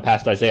touchdown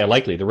pass to Isaiah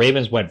Likely. The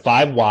Ravens went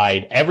 5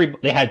 wide.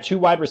 They had 2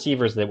 wide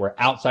receivers that were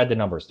outside the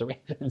numbers. The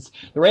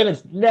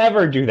Ravens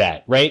never do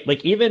that, right?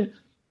 Like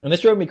and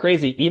this drove me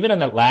crazy. Even on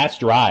that last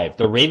drive,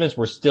 the Ravens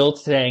were still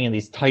staying in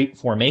these tight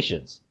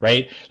formations,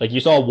 right? Like you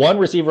saw one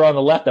receiver on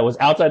the left that was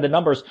outside the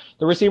numbers.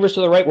 The receivers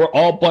to the right were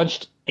all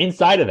bunched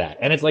inside of that.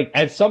 And it's like,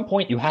 at some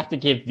point, you have to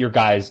give your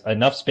guys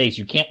enough space.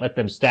 You can't let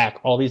them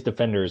stack all these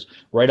defenders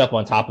right up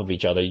on top of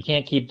each other. You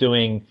can't keep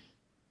doing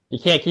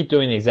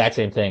the exact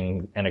same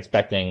thing and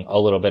expecting a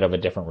little bit of a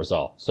different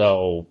result.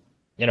 So,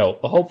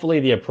 hopefully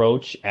the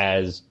approach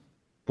as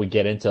we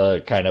get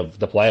into kind of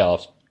the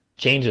playoffs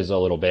changes a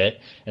little bit,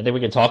 and then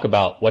we can talk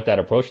about what that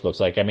approach looks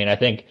like. I mean,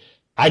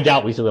 I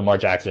doubt we see Lamar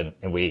Jackson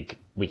in week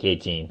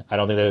 18. I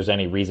don't think there's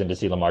any reason to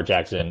see Lamar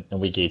Jackson in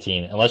week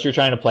 18 unless you're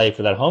trying to play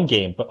for that home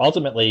game. But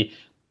ultimately,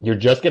 you're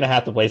just going to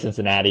have to play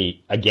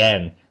Cincinnati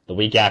again the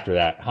week after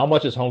that. How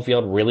much is home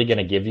field really going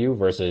to give you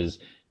versus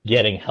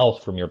getting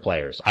health from your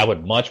players? I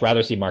would much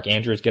rather see Mark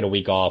Andrews get a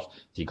week off,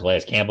 see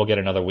Calais Campbell get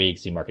another week,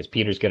 see Marcus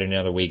Peters get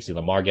another week, see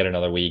Lamar get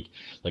another week.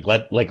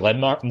 Let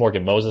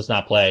Morgan Moses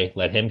not play,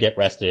 let him get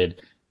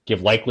rested.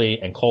 Give Likely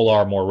and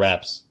Kolar more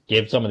reps.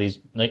 Give some of these,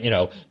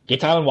 get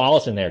Tylan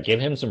Wallace in there. Give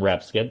him some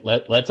reps.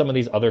 Let some of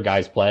these other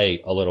guys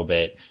play a little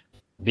bit.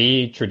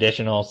 Be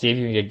traditional. See if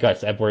you can get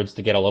Gus Edwards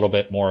to get a little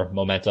bit more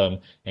momentum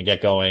and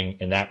get going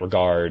in that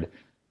regard.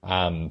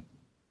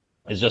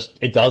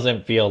 It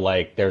doesn't feel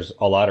like there's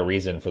a lot of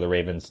reason for the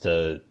Ravens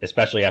to,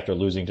 especially after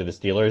losing to the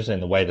Steelers in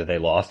the way that they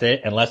lost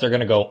it, unless they're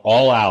going to go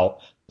all out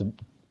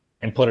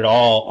and put it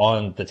all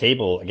on the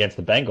table against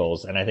the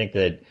Bengals. And I think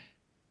that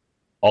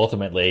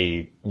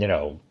ultimately,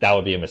 that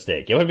would be a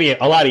mistake. It would be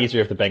a lot easier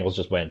if the Bengals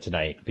just went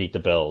tonight, beat the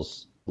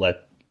Bills,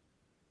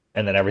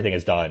 and then everything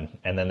is done,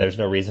 and then there's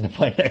no reason to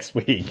play next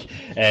week,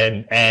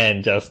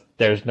 and just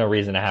there's no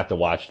reason to have to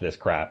watch this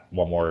crap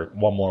one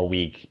more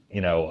week,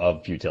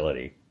 of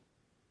futility.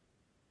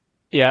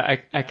 Yeah,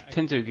 I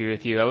tend to agree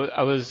with you.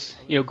 I was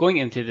going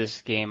into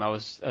this game, I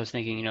was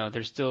thinking,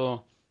 there's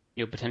still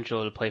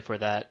potential to play for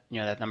that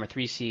that number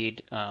 3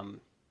 seed, to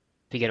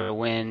get a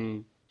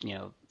win.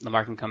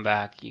 Lamar can come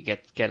back. You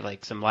get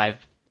like some live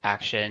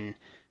action,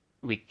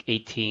 week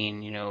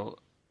 18.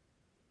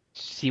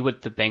 See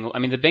what the Bengals. I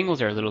mean, the Bengals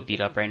are a little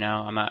beat up right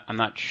now. I'm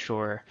not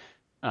sure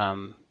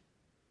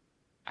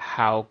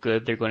how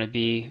good they're going to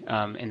be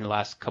in the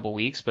last couple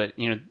weeks, but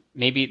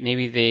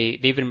maybe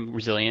they've been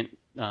resilient.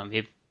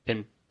 They've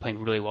been playing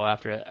really well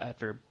after a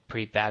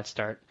pretty bad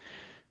start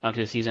to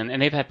the season,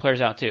 and they've had players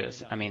out too.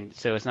 I mean,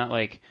 so it's not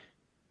like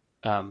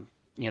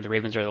the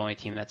Ravens are the only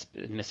team that's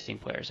missing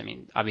players. I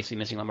mean, obviously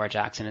missing Lamar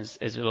Jackson is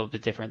a little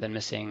bit different than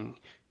missing,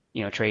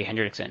 Trey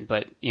Hendrickson,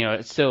 but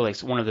it's still like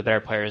one of the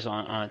better players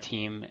on a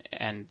team,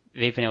 and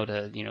they've been able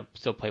to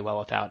still play well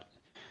without.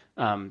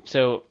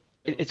 So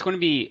it's going to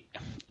be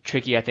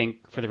tricky, I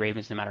think, for the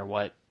Ravens no matter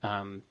what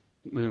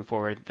moving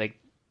forward. Like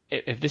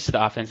if this is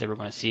the offense that we're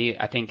going to see,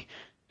 I think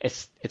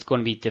it's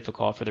going to be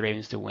difficult for the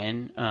Ravens to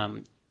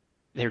win.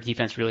 Their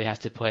defense really has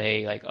to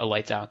play like a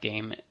lights out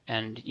game,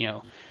 and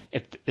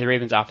if the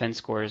Ravens offense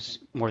scores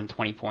more than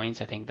 20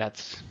 points, I think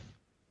that's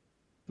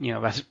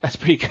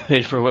pretty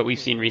good for what we've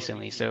seen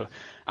recently. So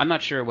I'm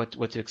not sure what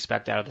to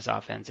expect out of this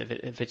offense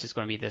if it's just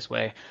going to be this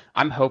way.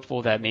 I'm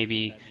hopeful that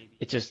maybe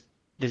this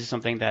is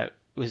something that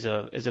is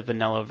a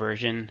vanilla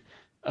version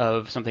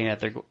of something that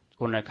they're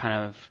going to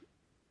kind of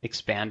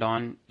expand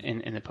on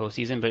in the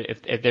postseason. But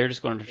if they're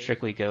just going to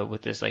strictly go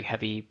with this like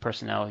heavy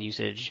personnel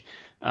usage,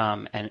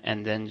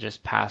 and then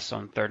just pass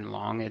on 3rd and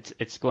long,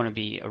 it's going to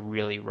be a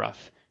really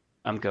rough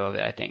go of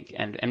it, I think.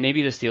 And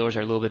maybe the Steelers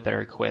are a little bit better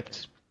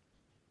equipped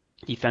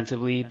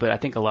defensively, but I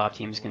think a lot of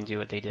teams can do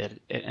what they did.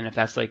 And if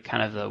that's like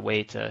kind of the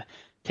way to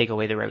take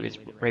away the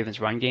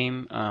Ravens run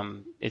game,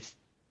 it's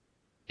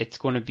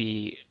going to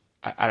be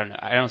I don't know.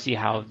 I don't see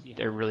how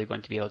they're really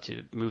going to be able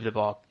to move the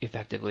ball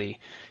effectively,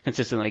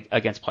 consistently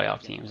against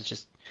playoff teams. It's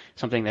just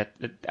something that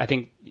I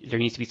think there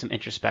needs to be some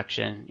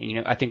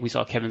introspection. I think we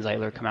saw Kevin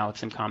Zeitler come out with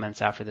some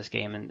comments after this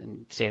game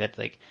and say that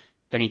like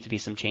there need to be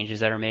some changes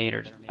that are made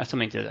or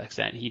something to that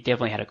extent. He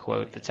definitely had a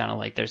quote that sounded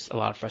like there's a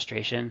lot of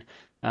frustration.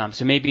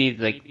 So maybe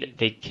like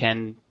they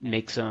can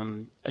make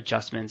some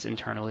adjustments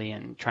internally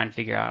and try and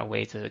figure out a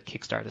way to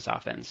kickstart this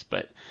offense.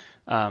 But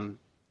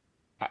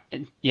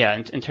yeah,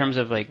 in terms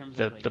of like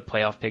the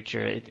playoff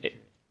picture, it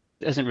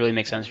doesn't really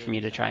make sense for me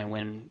to try and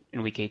win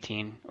in week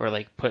 18 or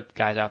like put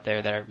guys out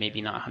there that are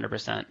maybe not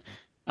 100%.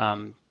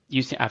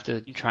 You have to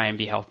try and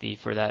be healthy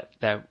for that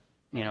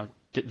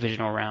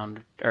divisional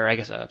round, or I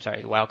guess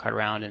wild card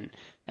round,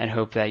 and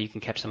hope that you can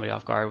catch somebody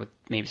off guard with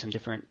maybe some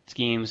different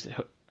schemes,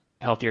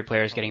 healthier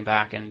players getting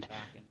back, and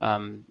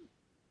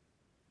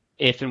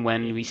if and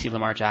when we see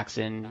Lamar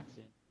Jackson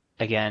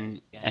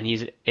again and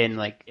he's in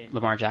like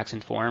Lamar Jackson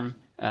form,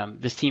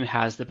 this team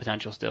has the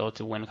potential still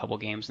to win a couple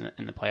games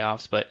in the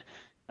playoffs, but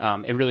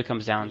it really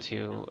comes down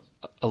to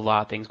a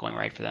lot of things going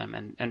right for them,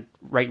 and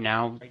right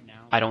now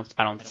I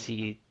don't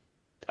see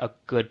a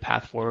good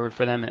path forward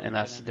for them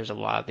unless there's a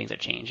lot of things that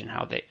change in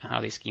how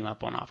they scheme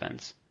up on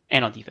offense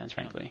and on defense,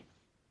 frankly.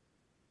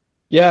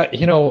 Yeah,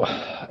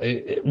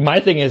 my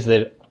thing is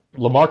that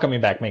Lamar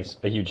coming back makes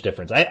a huge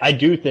difference. I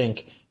do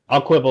think,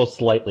 I'll quibble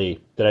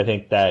slightly, that I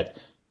think that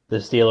the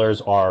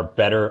Steelers are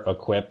better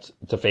equipped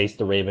to face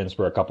the Ravens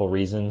for a couple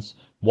reasons.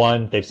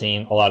 One, they've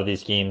seen a lot of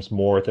these schemes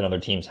more than other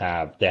teams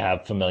have. They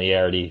have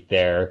familiarity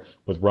there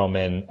with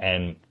Roman,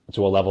 and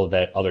to a level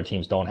that other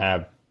teams don't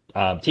have.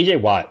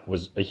 TJ Watt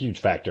was a huge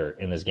factor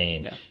in this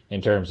game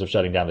in terms of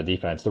shutting down the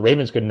defense. The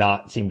Ravens could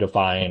not seem to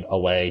find a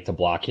way to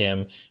block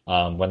him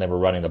when they were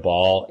running the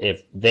ball.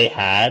 If they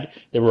had,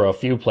 there were a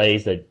few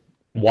plays that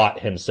Watt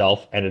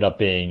himself ended up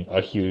being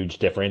a huge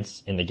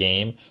difference in the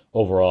game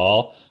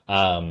overall.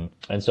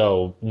 And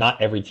so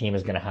not every team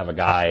is going to have a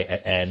guy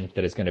at end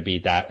that is going to be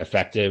that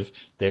effective.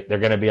 They're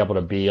going to be able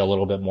to be a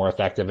little bit more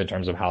effective in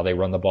terms of how they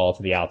run the ball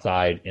to the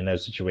outside in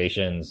those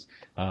situations.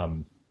 I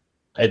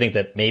think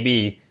that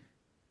maybe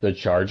the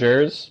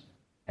Chargers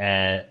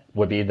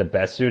would be the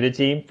best suited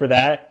team for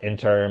that in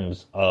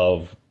terms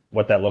of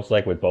what that looks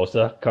like with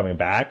Bosa coming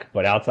back.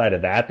 But outside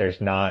of that,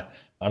 there's not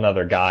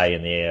another guy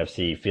in the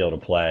AFC field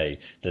of play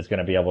that's going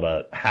to be able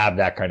to have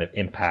that kind of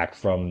impact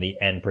from the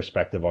end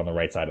perspective on the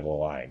right side of the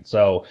line.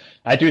 So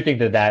I do think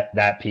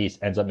that piece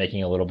ends up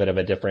making a little bit of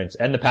a difference.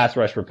 And the pass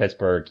rush for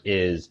Pittsburgh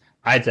is,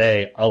 I'd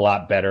say, a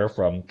lot better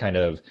from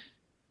the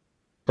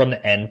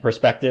end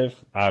perspective.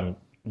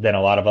 Than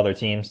a lot of other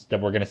teams that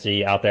we're going to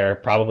see out there.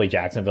 Probably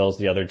Jacksonville's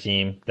the other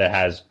team that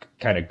has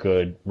kind of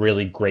good,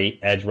 really great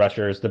edge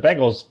rushers. The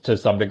Bengals, to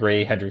some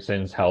degree,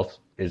 Hendrickson's health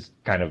is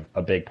kind of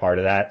a big part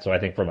of that. So I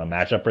think from a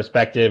matchup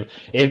perspective,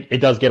 it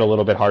does get a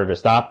little bit harder to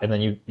stop. And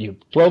then you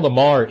throw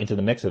Lamar into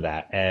the mix of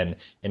that, and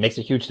it makes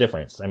a huge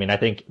difference. I mean, I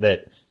think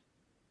that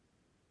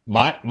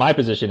my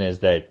position is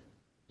that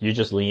you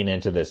just lean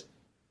into this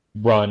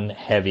run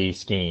heavy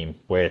scheme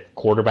with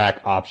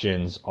quarterback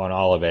options on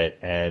all of it,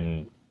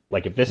 and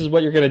like, if this is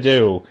what you're going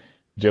to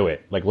do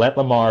it. Like, let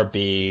Lamar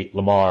be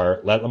Lamar.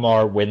 Let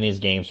Lamar win these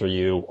games for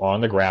you on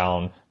the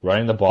ground,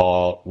 running the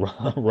ball,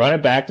 run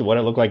it back to what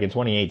it looked like in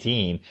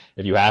 2018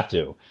 if you have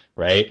to,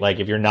 right? Like,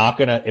 if you're not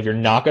going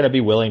to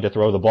be willing to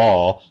throw the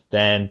ball,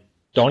 then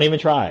don't even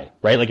try,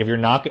 right? Like, if you're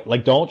not,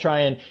 like, don't try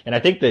and I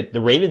think that the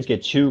Ravens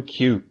get too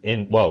cute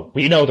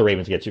we know the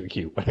Ravens get too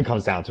cute when it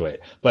comes down to it,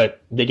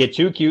 but they get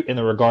too cute in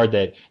the regard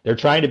that they're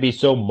trying to be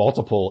so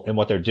multiple in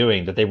what they're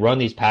doing that they run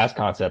these pass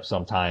concepts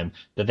sometime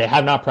that they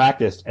have not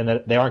practiced and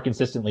that they aren't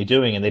consistently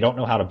doing, and they don't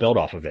know how to build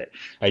off of it.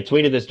 I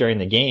tweeted this during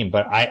the game,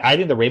 but I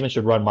think the Ravens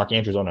should run Mark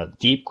Andrews on a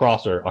deep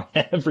crosser on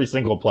every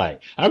single play.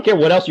 I don't care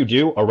what else you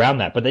do around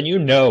that, but then you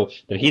know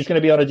that he's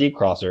going to be on a deep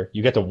crosser.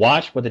 You get to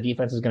watch what the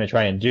defense is going to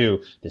try and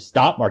do to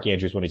stop Mark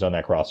Andrews when he's on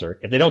that crosser.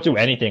 If they don't do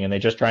anything and they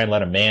just try and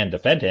let a man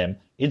defend him,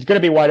 he's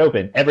going to be wide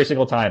open every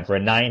single time for a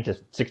 9 to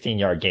 16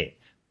 yard gain.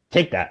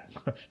 Take that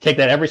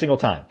every single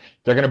time.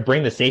 They're going to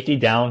bring the safety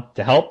down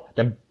to help,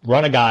 then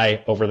run a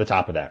guy over the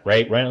top of that,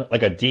 right? Run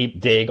like a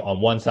deep dig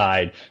on one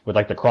side with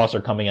like the crosser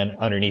coming in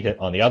underneath it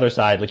on the other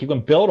side. Like, you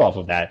can build off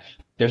of that.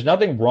 There's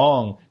nothing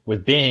wrong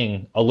with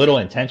being a little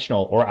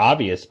intentional or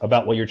obvious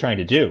about what you're trying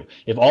to do.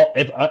 If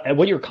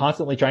what you're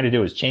constantly trying to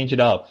do is change it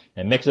up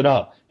and mix it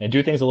up and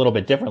do things a little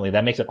bit differently,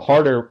 that makes it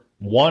harder,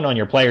 one, on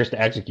your players to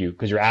execute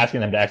because you're asking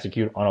them to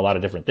execute on a lot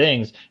of different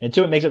things, and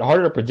two, it makes it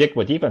harder to predict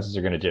what defenses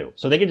are going to do.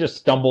 So they can just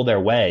stumble their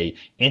way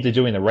into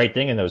doing the right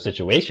thing in those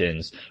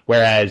situations.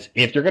 Whereas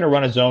if you're going to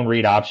run a zone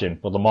read option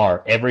with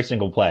Lamar every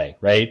single play,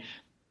 right,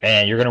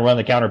 and you're going to run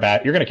the counter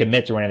bash, you're going to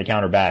commit to running the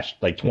counter bash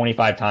like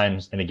 25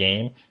 times in a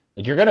game,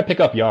 like, you're going to pick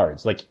up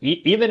yards. Like,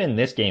 even in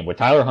this game with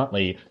Tyler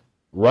Huntley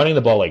running the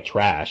ball like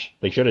trash,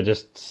 they should have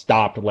just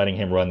stopped letting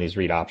him run these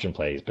read option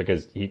plays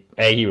because he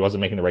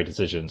wasn't making the right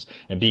decisions,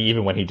 and B,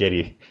 even when he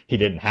did, he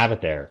didn't have it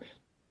there.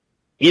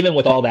 Even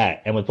with all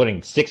that, and with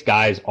putting 6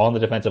 guys on the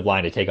defensive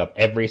line to take up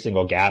every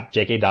single gap,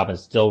 J.K.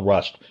 Dobbins still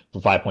rushed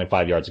for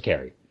 5.5 yards a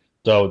carry.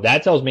 So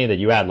that tells me that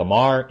you add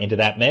Lamar into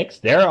that mix.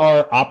 There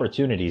are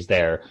opportunities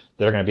there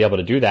that are going to be able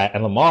to do that.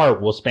 And Lamar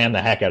will spam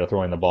the heck out of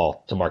throwing the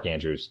ball to Mark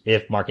Andrews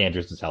if Mark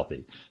Andrews is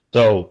healthy.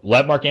 So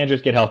let Mark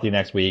Andrews get healthy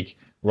next week.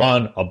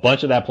 Run a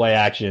bunch of that play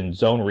action,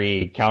 zone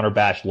read, counter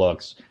bash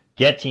looks.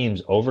 Get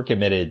teams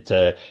overcommitted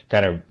to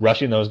kind of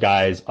rushing those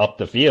guys up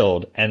the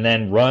field, and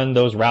then run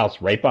those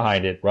routes right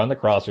behind it. Run the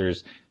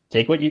crossers.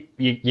 Take what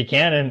you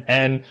can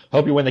and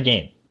hope you win the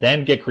game.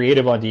 Then get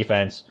creative on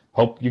defense.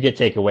 Hope you get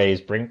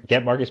takeaways.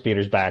 Get Marcus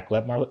Peters back.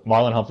 Let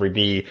Marlon Humphrey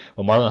be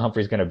what Marlon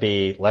Humphrey's going to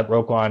be. Let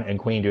Roquan and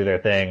Queen do their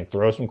thing.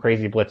 Throw some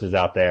crazy blitzes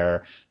out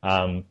there.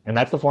 And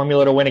that's the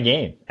formula to win a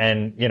game.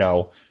 And,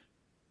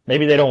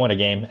 maybe they don't win a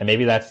game, and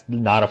maybe that's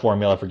not a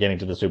formula for getting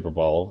to the Super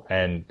Bowl,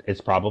 and it's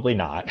probably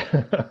not.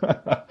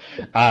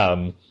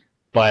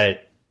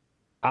 But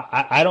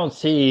I don't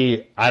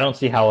see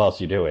how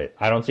else you do it.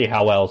 I don't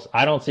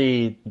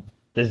see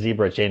the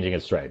zebra changing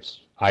its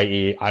stripes.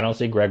 I.e., I don't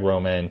see Greg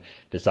Roman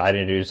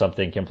deciding to do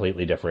something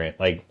completely different,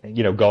 like,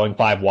 going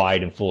 5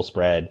 wide in full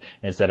spread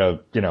instead of,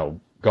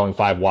 going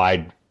 5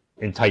 wide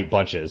in tight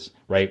bunches,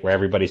 right, where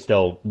everybody's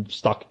still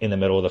stuck in the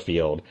middle of the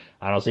field.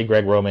 I don't see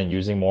Greg Roman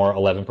using more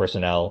 11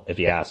 personnel if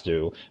he has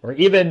to, or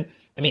even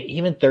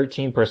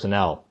 13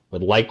 personnel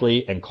with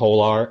Likely and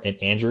Kolar and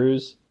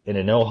Andrews in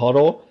a no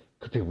huddle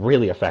could be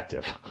really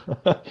effective.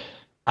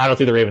 I don't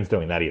see the Ravens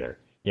doing that either.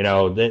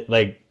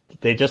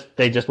 They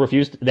just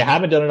refused. They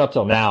haven't done it up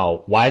till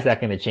now. Why is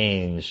that going to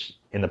change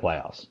in the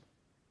playoffs?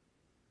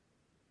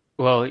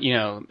 Well,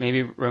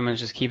 maybe Roman's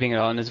just keeping it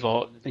all in his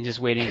vault and just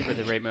waiting for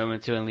the right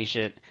moment to unleash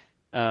it.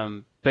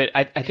 But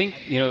I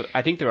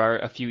think there are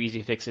a few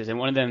easy fixes, and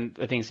one of them,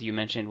 the things that you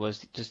mentioned,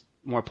 was just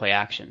more play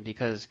action,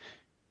 because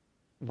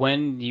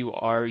when you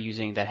are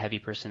using that heavy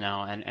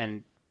personnel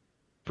and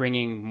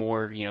bringing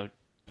more,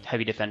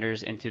 heavy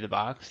defenders into the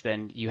box,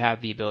 then you have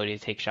the ability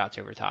to take shots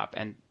over top,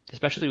 and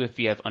especially if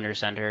you have under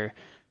center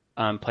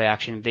play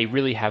action, they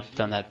really have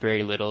done that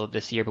very little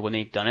this year, but when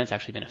they've done it, it's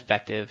actually been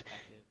effective,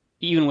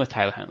 even with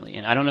Tyler Huntley.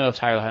 And I don't know if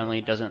Tyler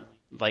Huntley doesn't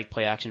like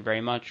play action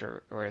very much,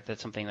 or if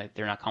that's something that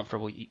they're not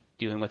comfortable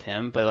doing with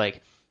him, but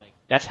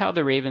that's how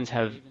the Ravens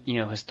have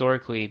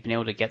historically been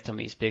able to get some of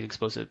these big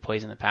explosive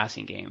plays in the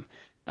passing game.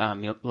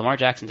 Lamar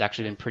Jackson's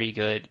actually been pretty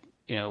good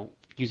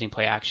using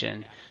play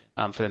action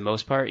for the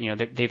most part.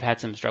 They've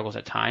had some struggles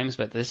at times,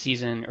 but this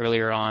season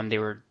earlier on they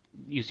were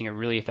using it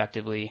really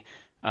effectively.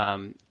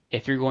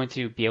 If you're going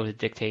to be able to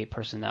dictate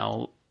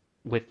personnel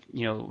with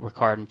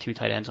Ricard and 2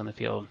 tight ends on the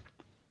field,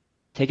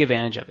 take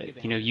advantage of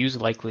it. Use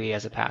Likely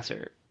as a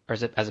passer, or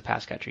as a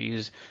pass catcher.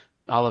 Use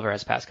Oliver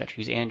as a pass catcher.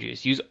 Use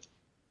Andrews.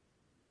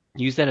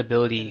 Use that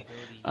ability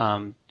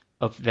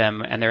of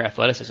them and their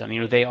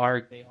athleticism. They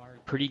are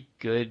pretty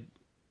good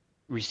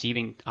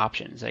receiving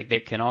options. Like, they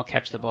can all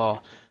catch the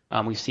ball.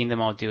 We've seen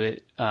them all do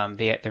it.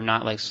 They're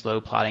not like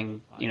slow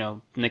plotting,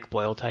 Nick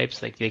Boyle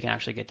types. Like, they can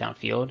actually get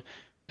downfield.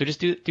 So just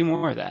do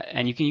more of that,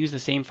 and you can use the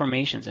same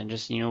formations and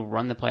just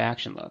run the play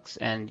action looks,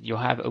 and you'll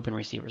have open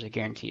receivers. I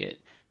guarantee it.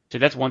 So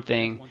that's one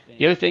thing.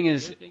 The other thing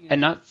is, I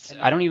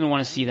don't even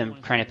want to see them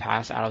trying to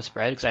pass out of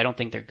spread, because I don't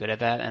think they're good at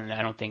that, and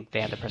I don't think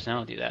they have the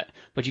personnel to do that.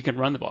 But you can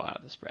run the ball out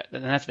of the spread,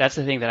 and that's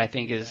the thing that I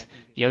think is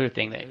the other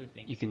thing that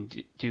you can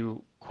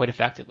do quite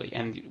effectively.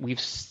 And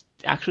we've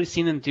actually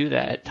seen them do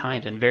that at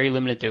times in very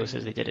limited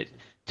doses. They did it in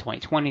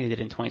 2020, they did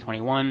it in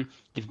 2021.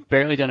 They've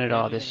barely done it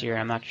all this year.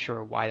 I'm not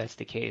sure why that's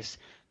the case.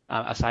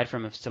 Aside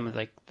from some of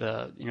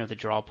the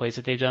draw plays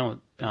that they've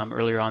done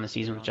earlier on in the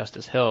season with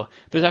Justice Hill,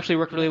 those actually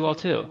worked really well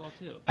too.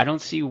 I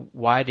don't see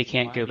why they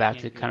can't go back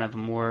to kind of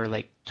more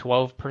like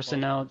 12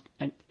 personnel.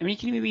 You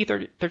can even be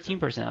 13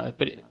 personnel,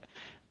 but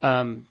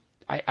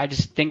I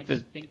just think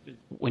that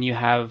when you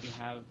have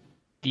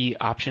the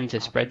option to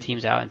spread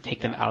teams out and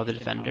take them out of the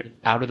defender,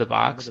 out of the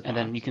box, and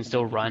then you can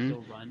still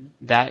run,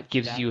 that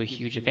gives you a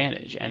huge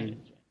advantage.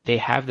 And they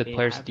have the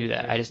players to do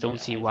that. I just don't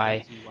see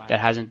why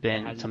that hasn't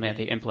been something that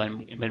they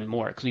implemented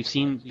more, because we've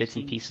seen bits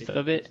and pieces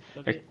of it.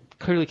 They're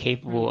clearly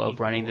capable of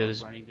running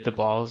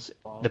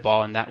the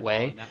ball in that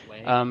way.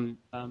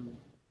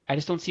 I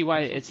just don't see why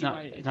it's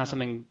not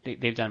something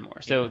they've done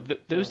more. So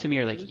those to me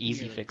are like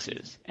easy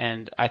fixes,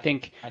 and I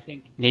think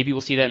maybe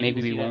we'll see that,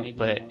 maybe we won't.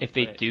 But if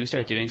they do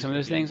start doing some of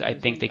those things, I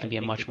think they can be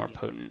a much more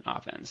potent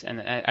offense, and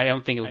I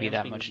don't think it will be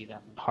that much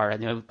hard. I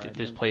know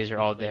those plays are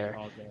all there,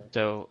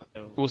 so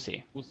we'll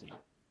see.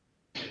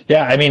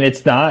 Yeah,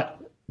 it's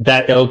not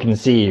that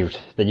ill-conceived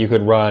that you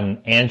could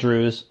run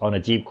Andrews on a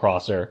deep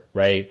crosser,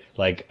 right?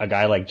 Like a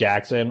guy like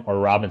Jackson or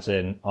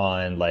Robinson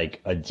on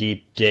like a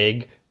deep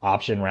dig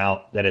option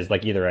route that is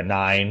like either a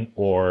 9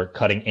 or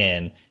cutting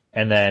in,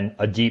 and then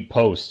a deep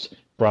post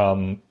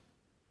from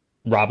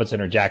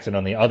Robinson or Jackson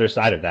on the other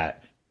side of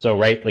that. So,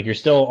 right, like you're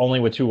still only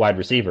with 2 wide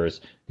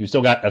receivers. You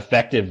still got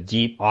effective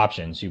deep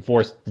options. You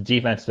force the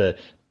defense to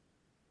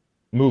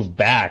move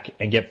back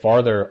and get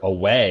farther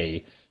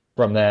away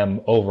from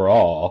them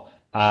overall.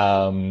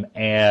 I don't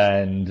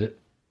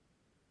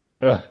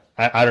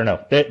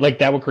know.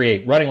 That would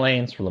create running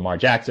lanes for Lamar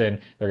Jackson.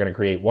 They're going to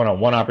create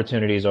one-on-one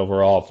opportunities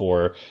overall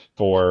for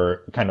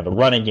kind of the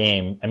running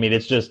game.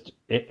 It's just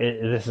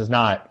this is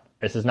not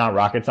This is not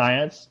rocket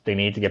science. They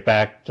need to get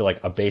back to like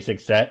a basic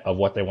set of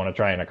what they want to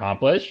try and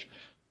accomplish.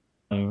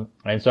 And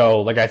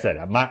so, like I said,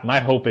 my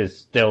hope is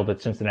still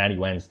that Cincinnati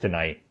wins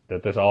tonight,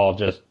 that this all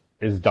just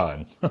is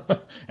done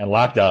and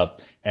locked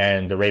up,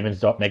 and the Ravens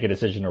don't make a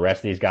decision to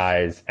rest these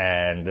guys,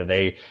 and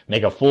they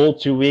make a full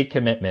 2-week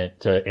commitment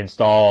to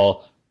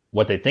install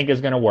what they think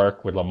is going to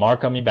work with Lamar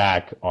coming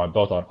back on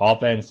both on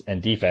offense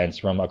and defense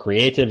from a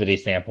creativity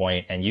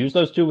standpoint, and use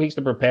those 2 weeks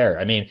to prepare.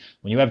 I mean,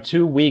 when you have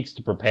 2 weeks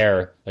to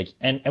prepare, like,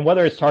 and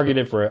whether it's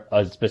targeted for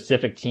a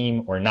specific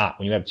team or not,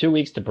 when you have 2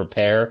 weeks to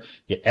prepare,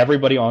 get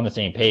everybody on the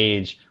same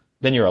page,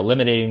 then you're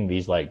eliminating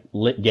these like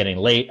getting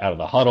late out of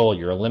the huddle.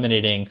 You're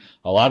eliminating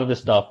a lot of this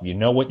stuff. You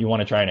know what you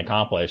want to try and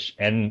accomplish.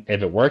 And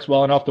if it works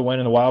well enough to win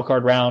in the wild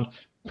card round,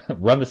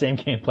 run the same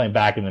game plan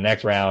back in the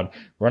next round,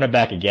 run it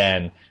back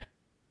again.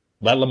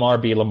 Let Lamar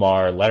be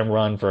Lamar. Let him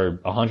run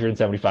for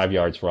 175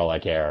 yards for all I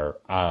care.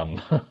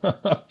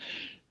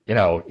 You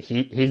know,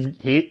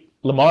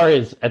 Lamar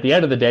is, at the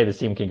end of the day, this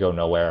team can go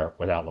nowhere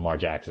without Lamar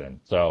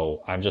Jackson.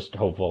 So I'm just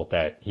hopeful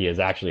that he is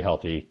actually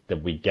healthy,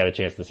 that we get a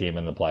chance to see him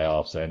in the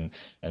playoffs, and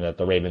that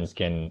the Ravens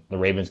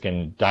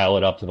can dial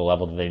it up to the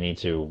level that they need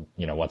to,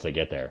 you know, once they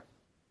get there.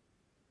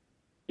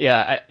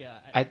 Yeah,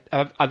 I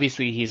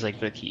obviously he's like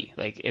the key.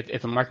 Like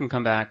if Lamar can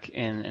come back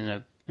in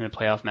a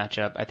playoff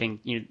matchup, I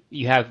think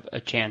you have a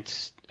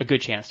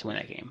good chance to win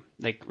that game.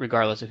 Like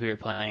regardless of who you're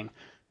playing,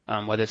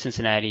 whether it's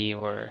Cincinnati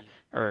or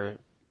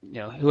you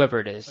know,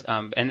 whoever it is.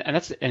 And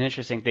that's an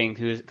interesting thing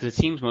because it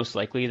seems most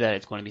likely that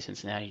it's going to be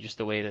Cincinnati, just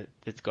the way that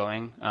it's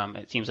going.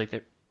 It seems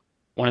like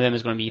one of them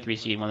is going to be 3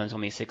 seed, one of them is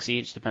going to be 6 seed.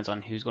 It just depends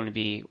on who's going to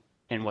be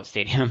in what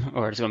stadium,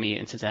 or it's going to be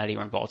in Cincinnati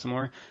or in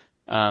Baltimore.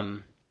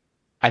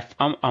 I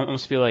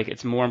almost feel like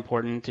it's more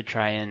important to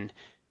try and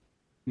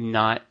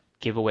not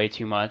give away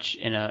too much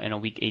in a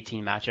Week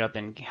 18 matchup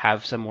and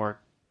have some more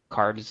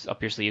cards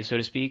up your sleeve, so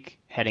to speak,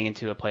 heading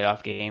into a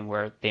playoff game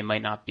where they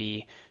might not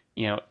be,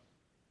 you know,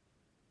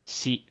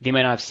 they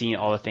might not have seen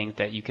all the things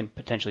that you can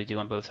potentially do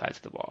on both sides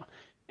of the ball.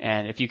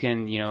 And if you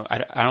can, you know,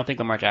 I don't think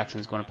Lamar Jackson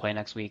is going to play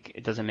next week.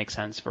 It doesn't make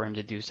sense for him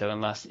to do so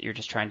unless you're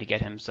just trying to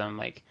get him some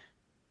like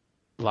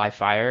live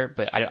fire.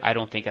 But I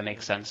don't think that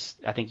makes sense.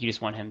 I think you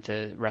just want him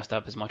to rest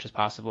up as much as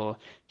possible,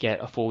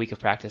 get a full week of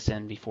practice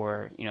in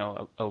before, you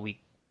know, a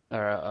week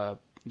or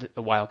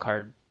a wild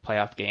card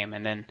playoff game,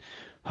 and then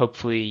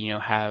hopefully, you know,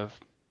 have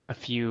a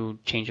few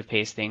change of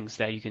pace things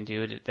that you can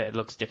do that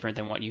looks different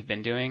than what you've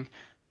been doing.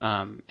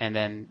 And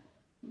then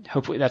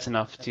hopefully that's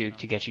enough to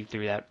get you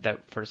through that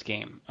first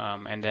game.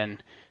 And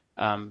then,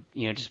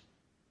 you know, just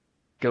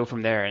go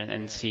from there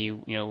and see,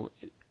 you know,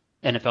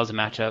 NFL's a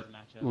matchup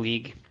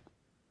league.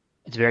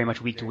 It's very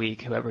much week to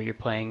week. Whoever you're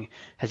playing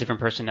has different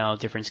personnel,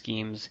 different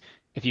schemes.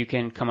 If you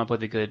can come up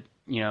with a good,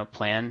 you know,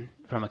 plan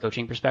from a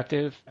coaching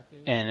perspective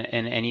and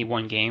in any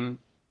one game,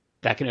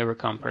 that can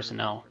overcome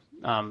personnel.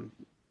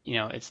 You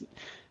know, it's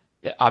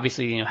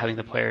obviously, you know, having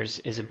the players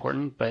is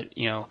important, but,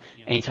 you know,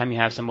 anytime you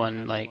have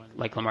someone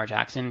like Lamar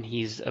Jackson,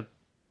 he's a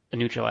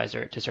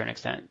neutralizer to a certain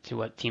extent to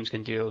what teams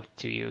can do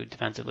to you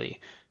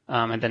defensively.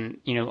 And then,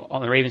 you know,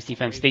 on the Ravens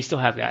defense, they still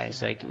have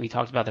guys. Like we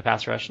talked about the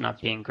pass rush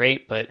not being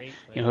great, but, you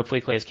know,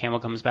 hopefully Calais Campbell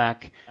comes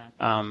back.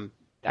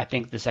 I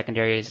think the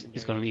secondary is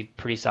going to be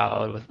pretty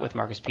solid with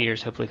Marcus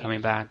Peters hopefully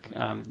coming back.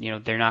 You know,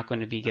 they're not going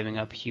to be giving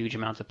up huge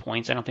amounts of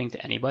points, I don't think,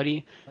 to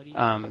anybody.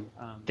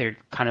 They're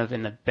kind of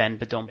in the bend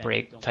but don't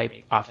break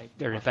type off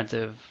their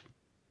defensive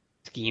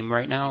scheme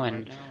right now,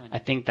 and I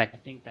think that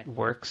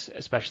works,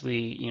 especially,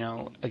 you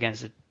know,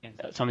 against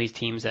some of these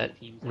teams that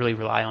really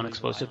rely on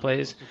explosive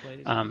plays.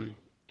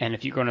 And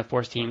if you're going to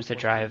force teams to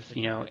drive,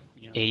 you know,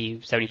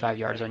 80, 75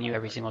 yards on you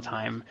every single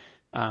time,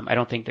 I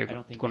don't think they're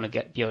going to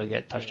be able to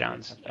get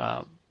touchdowns,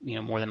 you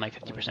know, more than like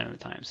 50% of the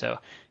time. So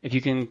if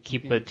you can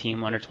keep a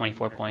team under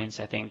 24 points,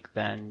 I think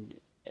then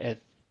if,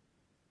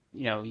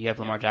 you know, you have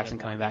Lamar Jackson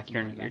coming back,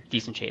 you're in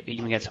decent shape. You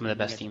can get some of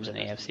the best teams in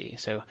the AFC.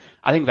 So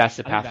I think that's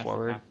the path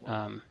forward.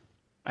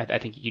 I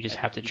think you just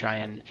have to try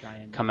and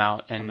come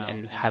out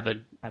and have a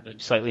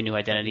slightly new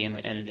identity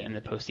in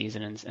the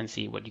postseason and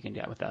see what you can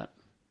get with that.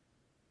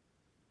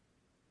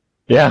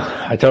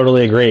 Yeah, I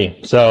totally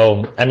agree.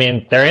 So, I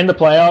mean, they're in the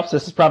playoffs.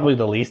 This is probably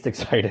the least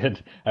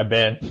excited I've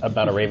been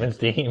about a Ravens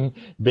team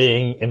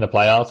being in the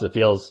playoffs. It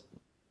feels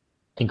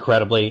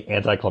incredibly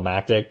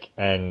anticlimactic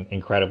and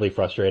incredibly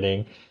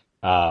frustrating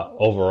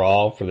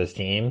overall for this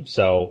team.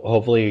 So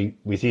hopefully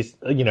we see,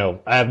 you know,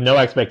 I have no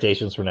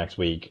expectations for next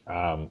week,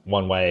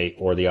 one way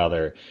or the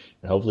other.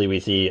 And hopefully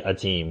we see a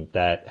team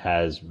that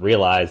has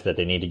realized that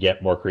they need to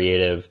get more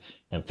creative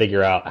and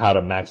figure out how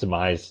to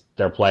maximize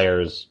their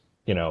players,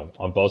 you know,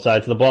 on both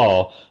sides of the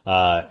ball,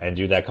 and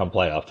do that come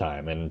playoff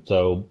time. And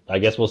so I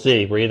guess we'll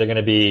see. We're either going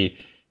to be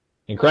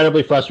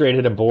incredibly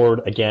frustrated and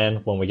bored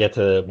again when we get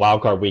to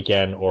wild card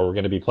weekend, or we're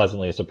going to be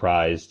pleasantly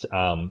surprised,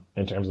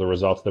 in terms of the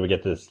results that we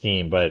get to this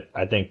team. But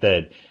I think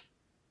that,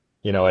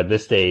 you know, at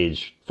this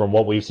stage, from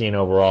what we've seen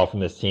overall from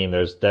this team,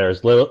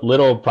 there's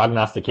little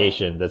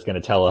prognostication that's going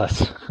to tell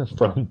us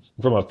from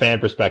a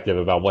fan perspective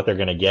about what they're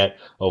going to get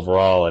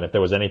overall. And if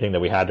there was anything that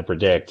we had to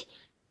predict,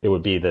 it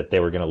would be that they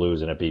were going to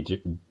lose and it'd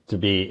be to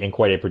be in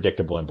quite a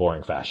predictable and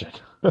boring fashion.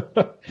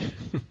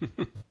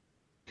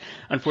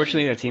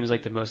 Unfortunately, that seems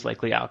like the most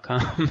likely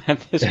outcome at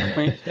this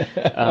point.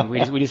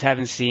 We just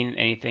haven't seen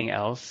anything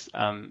else.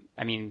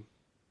 I mean,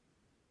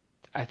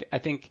 I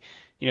think,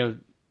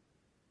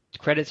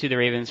 credit to the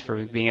Ravens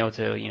for being able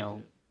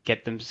to,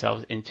 get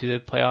themselves into the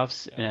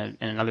playoffs in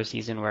another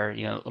season where,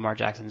 Lamar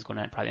Jackson is going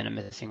to probably end up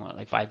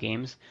missing 5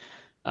 games.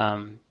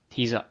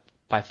 He's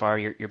by far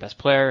your best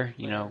player,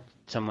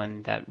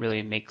 someone that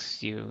really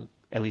makes you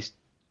at least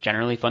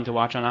generally fun to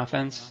watch on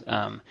offense.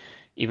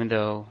 Even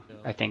though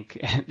I think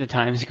at the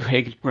times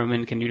Greg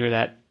Roman can neuter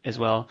that as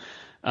well.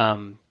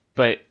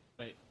 But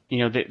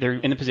they're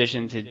in the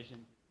position to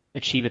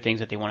achieve the things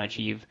that they want to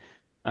achieve.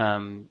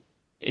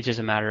 It's just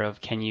a matter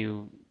of, can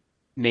you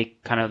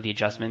make kind of the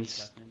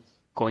adjustments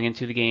going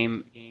into the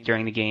game,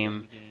 during the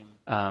game?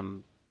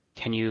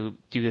 Can you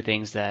do the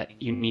things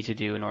that you need to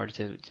do in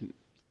order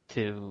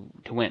to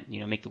win?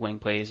 Make the winning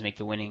plays, make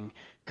the winning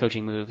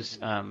coaching moves,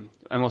 and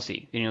we'll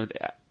see.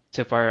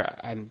 So far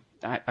I'm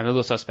a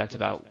little suspect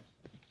about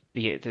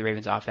the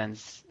Ravens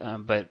offense,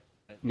 but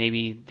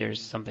maybe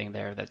there's something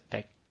there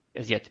that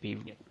is yet to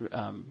be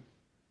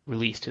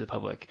released to the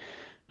public.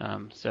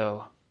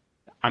 So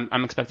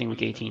I'm expecting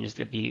Week 18 is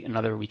to be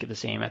another week of the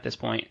same at this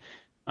point,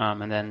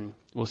 and then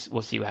we'll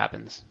see what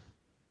happens.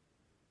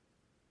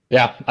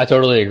 Yeah, I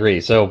totally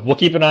agree. So we'll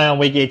keep an eye on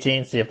Week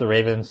 18, see if the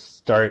Ravens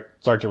start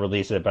to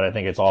release it. But I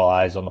think it's all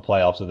eyes on the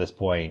playoffs at this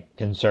point.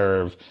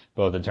 Conserve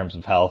both in terms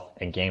of health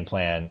and game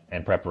plan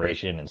and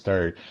preparation, and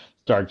start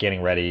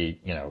getting ready.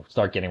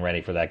 Start getting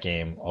ready for that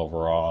game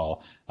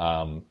overall.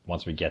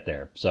 Once we get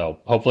there. So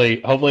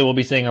hopefully we'll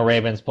be seeing a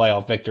Ravens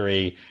playoff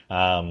victory.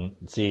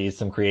 See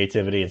some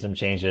creativity and some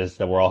changes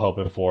that we're all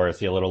hoping for.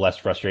 See a little less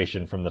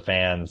frustration from the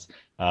fans.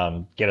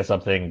 Give us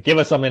something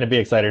to be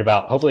excited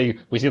about. Hopefully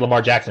we see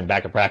Lamar Jackson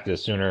back at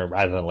practice sooner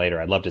rather than later.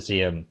 I'd love to see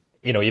him,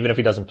 even if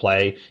he doesn't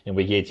play in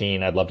Week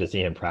 18, I'd love to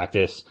see him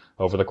practice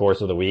over the course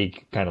of the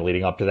week, kind of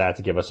leading up to that,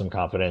 to give us some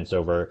confidence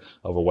over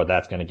what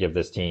that's going to give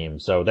this team.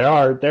 So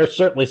there's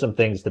certainly some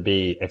things to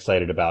be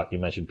excited about. You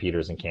mentioned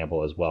Peters and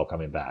Campbell as well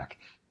coming back.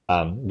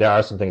 There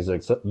are some things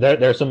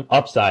there's some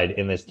upside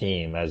in this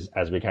team as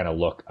we kind of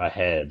look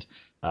ahead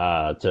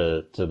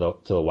to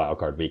the wild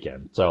card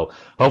weekend. So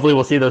hopefully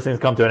we'll see those things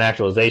come to an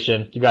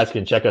actualization. You guys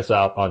can check us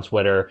out on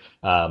Twitter.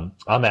 I'm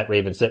at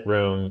Raven Sit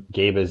Room.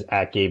 Gabe is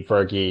at Gabe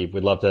Fergie.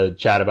 We'd love to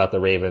chat about the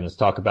Ravens,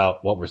 talk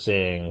about what we're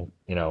seeing,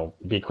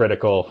 be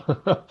critical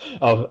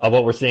of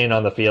what we're seeing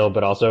on the field,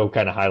 but also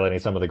kind of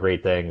highlighting some of the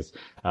great things.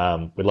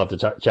 We'd love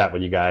to chat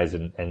with you guys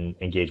and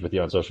engage with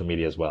you on social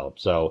media as well.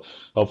 So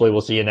hopefully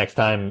we'll see you next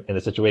time in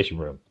the Situation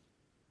Room.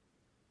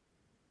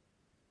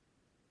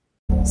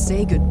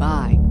 Say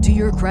goodbye to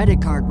your credit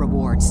card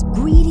rewards.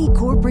 Greedy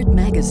corporate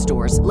mega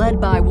stores,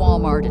 led by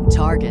Walmart and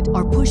Target,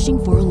 are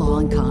pushing for a law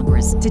in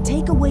Congress to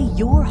take away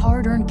your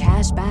hard-earned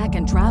cash back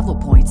and travel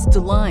points to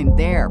line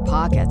their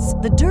pockets.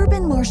 The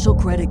Durbin-Marshall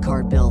credit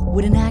card bill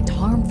would enact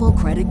harmful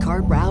credit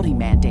card routing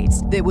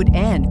mandates that would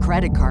end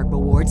credit card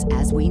rewards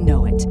as we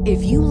know it.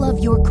 If you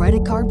love your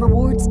credit card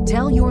rewards,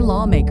 tell your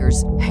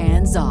lawmakers,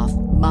 hands off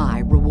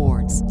my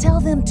rewards. Tell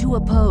them to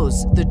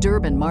oppose the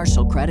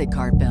Durbin-Marshall credit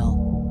card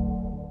bill.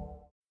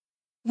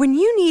 When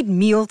you need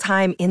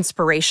mealtime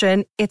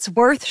inspiration, it's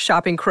worth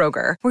shopping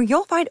Kroger, where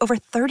you'll find over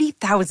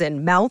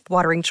 30,000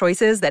 mouth-watering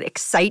choices that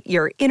excite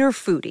your inner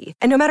foodie.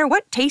 And no matter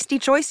what tasty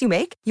choice you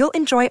make, you'll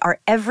enjoy our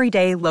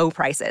everyday low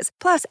prices,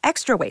 plus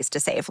extra ways to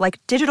save,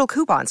 like digital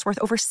coupons worth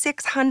over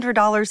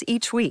 $600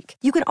 each week.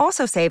 You can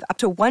also save up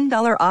to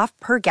 $1 off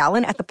per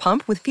gallon at the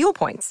pump with fuel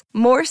points.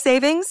 More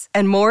savings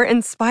and more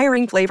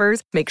inspiring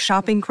flavors make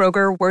shopping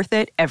Kroger worth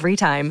it every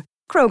time.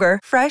 Kroger,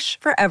 fresh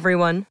for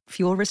everyone.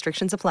 Fuel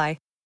restrictions apply.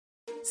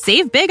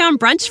 Save big on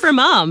brunch for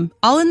mom,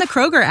 all in the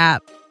Kroger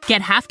app.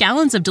 Get half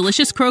gallons of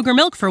delicious Kroger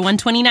milk for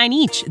 $1.29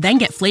 each. Then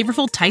get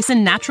flavorful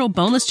Tyson natural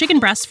boneless chicken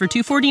breasts for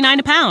 $2.49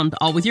 a pound,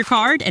 all with your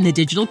card and a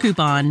digital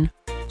coupon.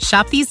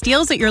 Shop these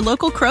deals at your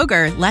local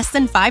Kroger, less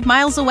than 5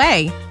 miles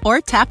away.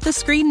 Or tap the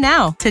screen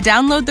now to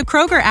download the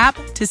Kroger app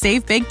to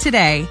save big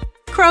today.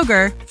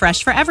 Kroger,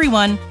 fresh for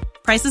everyone.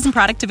 Prices and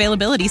product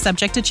availability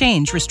subject to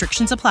change.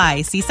 Restrictions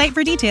apply. See site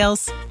for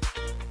details.